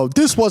go,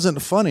 this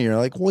wasn't funny. You're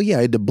like, well, yeah,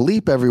 I had to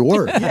bleep every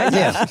word.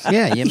 Yeah.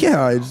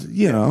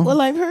 You know.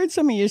 Well, I've heard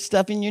some of your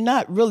stuff, and you're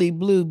not really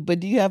blue, but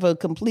do you have a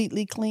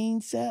completely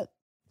clean set?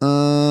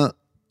 I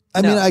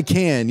mean, I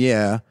can,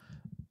 yeah.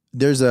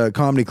 There's a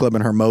comedy club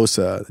in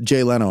Hermosa.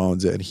 Jay Leno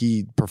owns it.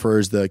 He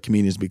prefers the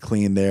comedians to be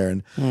clean there.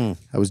 And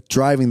I was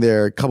driving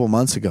there a couple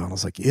months ago, and I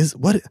was like,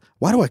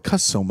 why do I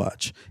cuss so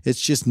much? It's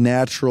just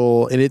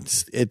natural. And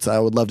it's I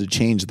would love to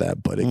change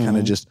that, but it kind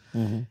of just,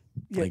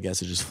 I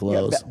guess it just Yeah,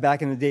 flows.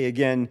 back in the day,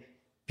 again,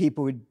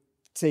 people would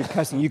say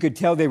cussing. You could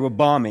tell they were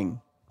bombing.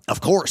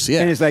 Of course,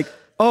 yeah. And it's like,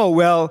 oh,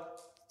 well,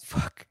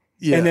 fuck.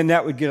 Yeah. And then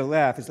that would get a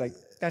laugh. It's like,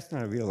 that's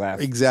not a real laugh.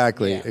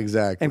 Exactly. And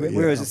yeah.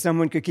 whereas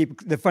someone could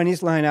keep, the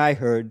funniest line I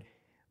heard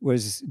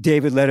was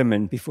David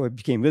Letterman, before it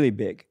became really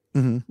big,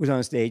 was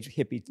on stage,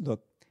 hippie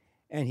look.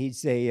 And he'd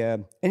say,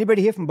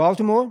 anybody here from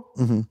Baltimore?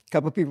 A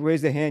couple of people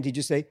raised their hand. He'd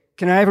just say,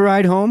 can I have a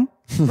ride home?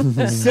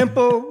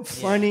 Simple,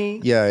 funny,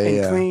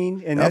 and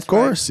clean. And that's Of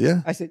course,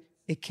 yeah. I said,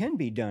 it can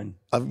be done.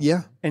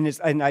 Yeah. And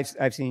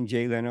I've seen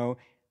Jay Leno,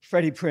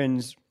 Freddie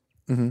Prinze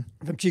from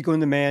Chico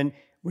and the Man.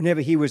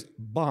 Whenever he was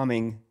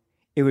bombing,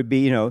 it would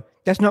be,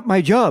 that's not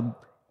my job.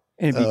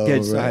 And it'd be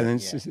dead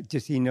silence,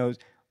 just he knows.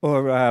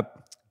 Or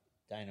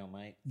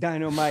Dynamite.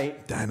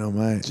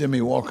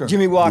 Jimmy Walker.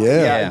 Jimmy Walker.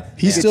 Yeah.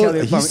 He's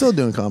He's still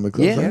doing comic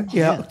clubs. Yeah. right?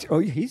 Yeah. Oh,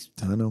 he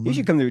Dynamite.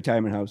 should come to the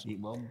retirement house. He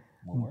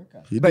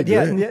But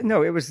did great. yeah,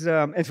 no, it was,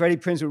 and Freddie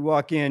Prinze would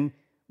walk in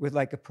with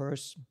like a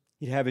purse.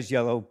 He'd have his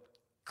yellow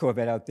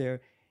Corvette out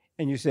there.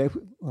 And you say,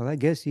 well, I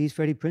guess he's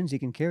Freddie Prinze. He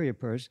can carry a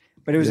purse.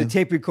 But it was a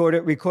tape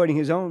recorder recording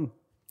his own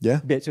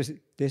bit. So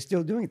they're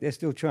still doing it. They're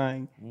still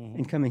trying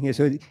and coming here.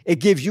 So it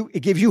gives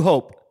you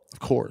hope. Of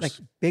course. Like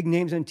big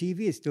names on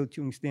TV is still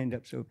doing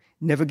stand-up. So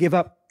never give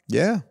up.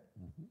 Yeah.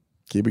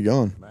 Keep it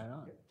going.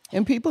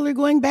 And people are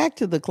going back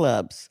to the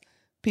clubs.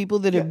 People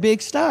that are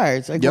big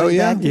stars are going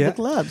back to the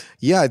clubs.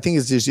 Yeah, I think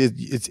it's just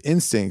it's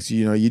instincts.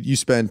 You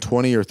spend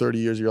 20 or 30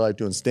 years of your life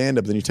doing stand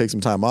up, then you take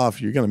some time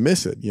off, you're gonna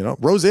miss it.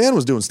 Roseanne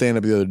was doing stand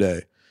up the other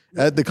day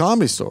at the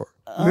Comedy Store.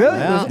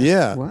 Really?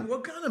 Yeah.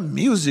 What kind of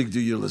music do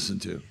you listen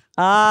to?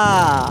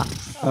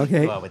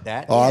 Okay. With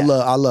that. Oh,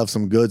 I love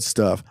some good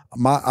stuff.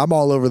 I'm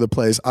all over the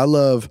place. I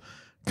love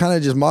kind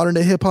of just modern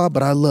day hip hop,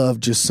 but I love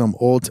just some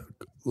old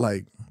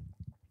like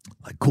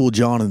Cool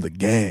John and the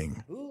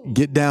Gang.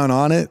 Get down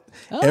on it.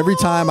 Every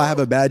time I have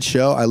a bad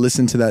show, I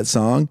listen to that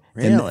song,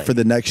 and for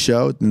the next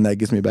show, and that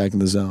gets me back in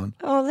the zone.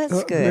 Oh,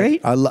 that's good.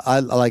 Great. I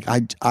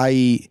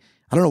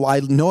don't know. I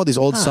know all these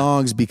old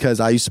songs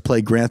because I used to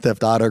play Grand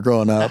Theft Auto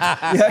growing up,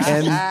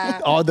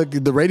 and all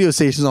the radio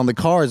stations on the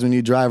cars when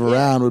you drive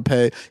around would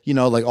play.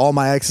 Like All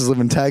My Exes Live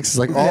in Texas,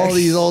 like all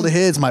these old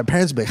hits. My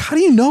parents would be like, "How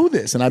do you know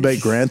this?" And I'd be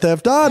like, "Grand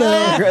Theft Auto."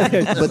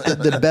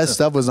 But the best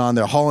stuff was on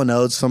there. Hall &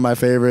 Oates, some of my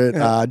favorite,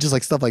 just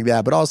like stuff like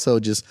that. But also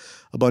just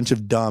a bunch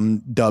of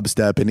dumb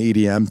dubstep and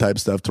EDM type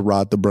stuff to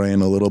rot the brain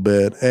a little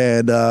bit,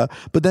 and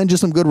but then just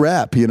some good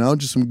rap.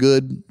 Just some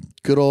good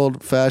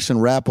old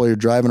fashioned rap while you're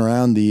driving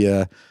around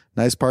the.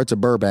 Nice parts of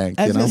Burbank.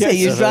 I was going to say,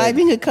 you're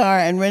driving a car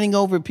and running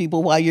over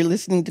people while you're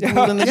listening to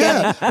Cool in the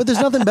Gang. But there's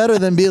nothing better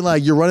than being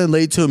like, you're running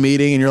late to a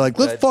meeting and you're like,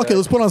 let's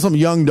put on some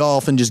Young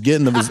Dolph and just get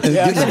in the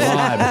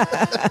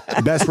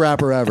vibe. Best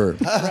rapper ever.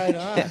 Right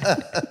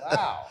on.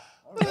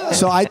 Wow.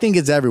 So I think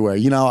it's everywhere.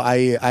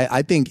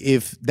 I think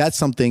if that's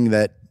something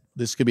that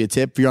this could be a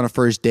tip, if you're on a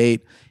first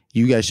date,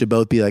 you guys should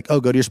both be like,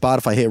 oh, go to your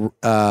Spotify, hit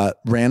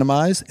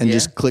randomize, and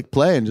just click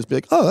play and just be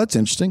like, oh, that's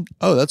interesting.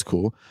 Oh, that's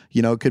cool.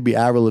 It could be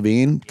Avril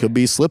Lavigne, could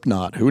be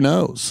Slipknot. Who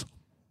knows?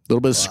 A little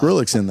bit of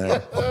Skrillex in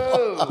there.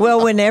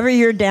 Well, whenever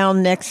you're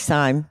down next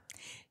time,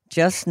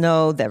 just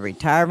know that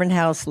Retirement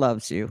House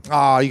loves you.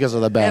 Oh, you guys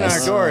are the And our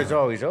best. door is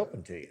always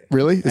open to you.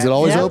 Really? Is it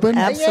always Yep, open?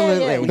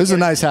 absolutely. This is a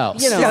nice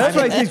house. You know, Yeah, that's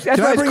why it's, Can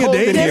I bring a cold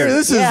date in here?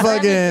 This is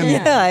fucking.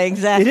 Yeah,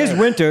 exactly. It is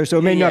winter, so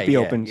it may not be yeah,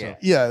 open. yeah. So.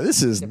 Yeah,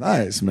 this is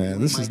nice, man.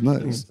 This is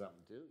nice.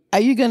 Are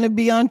you going to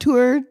be on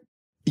tour?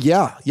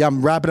 Yeah,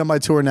 I'm wrapping up my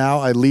tour now.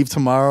 I leave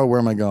tomorrow. Where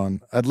am I going?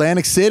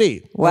 Atlantic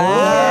City. Wow.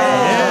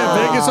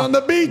 Yeah, Vegas on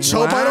the beach.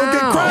 Hope I don't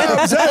get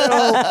crabs.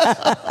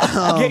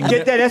 Hell.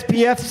 Get that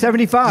SPF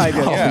 75.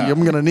 Oh,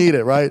 I'm gonna need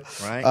it, right?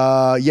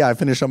 Right. Yeah, I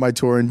finished up my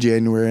tour in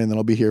January, and then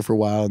I'll be here for a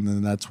while, and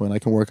then that's when I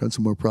can work on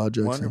some more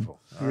projects. Wonderful.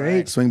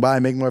 Great. Swing by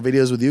and make more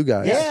videos with you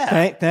guys.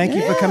 Yeah. Thank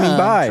you for coming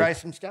by. Try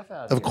some stuff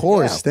out. Of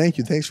course. Thank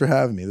you. Thanks for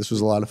having me. This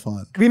was a lot of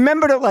fun.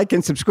 Remember to like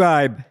and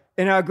subscribe.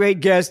 And our great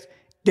guest,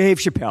 Dave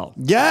Chappelle.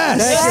 Yes.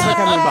 Thank you for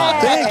coming by.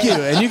 Thank you.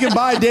 And you can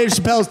buy Dave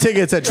Chappelle's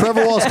tickets at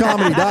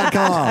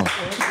trevorwallscomedy.com.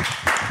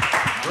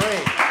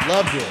 Great.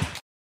 Loved it.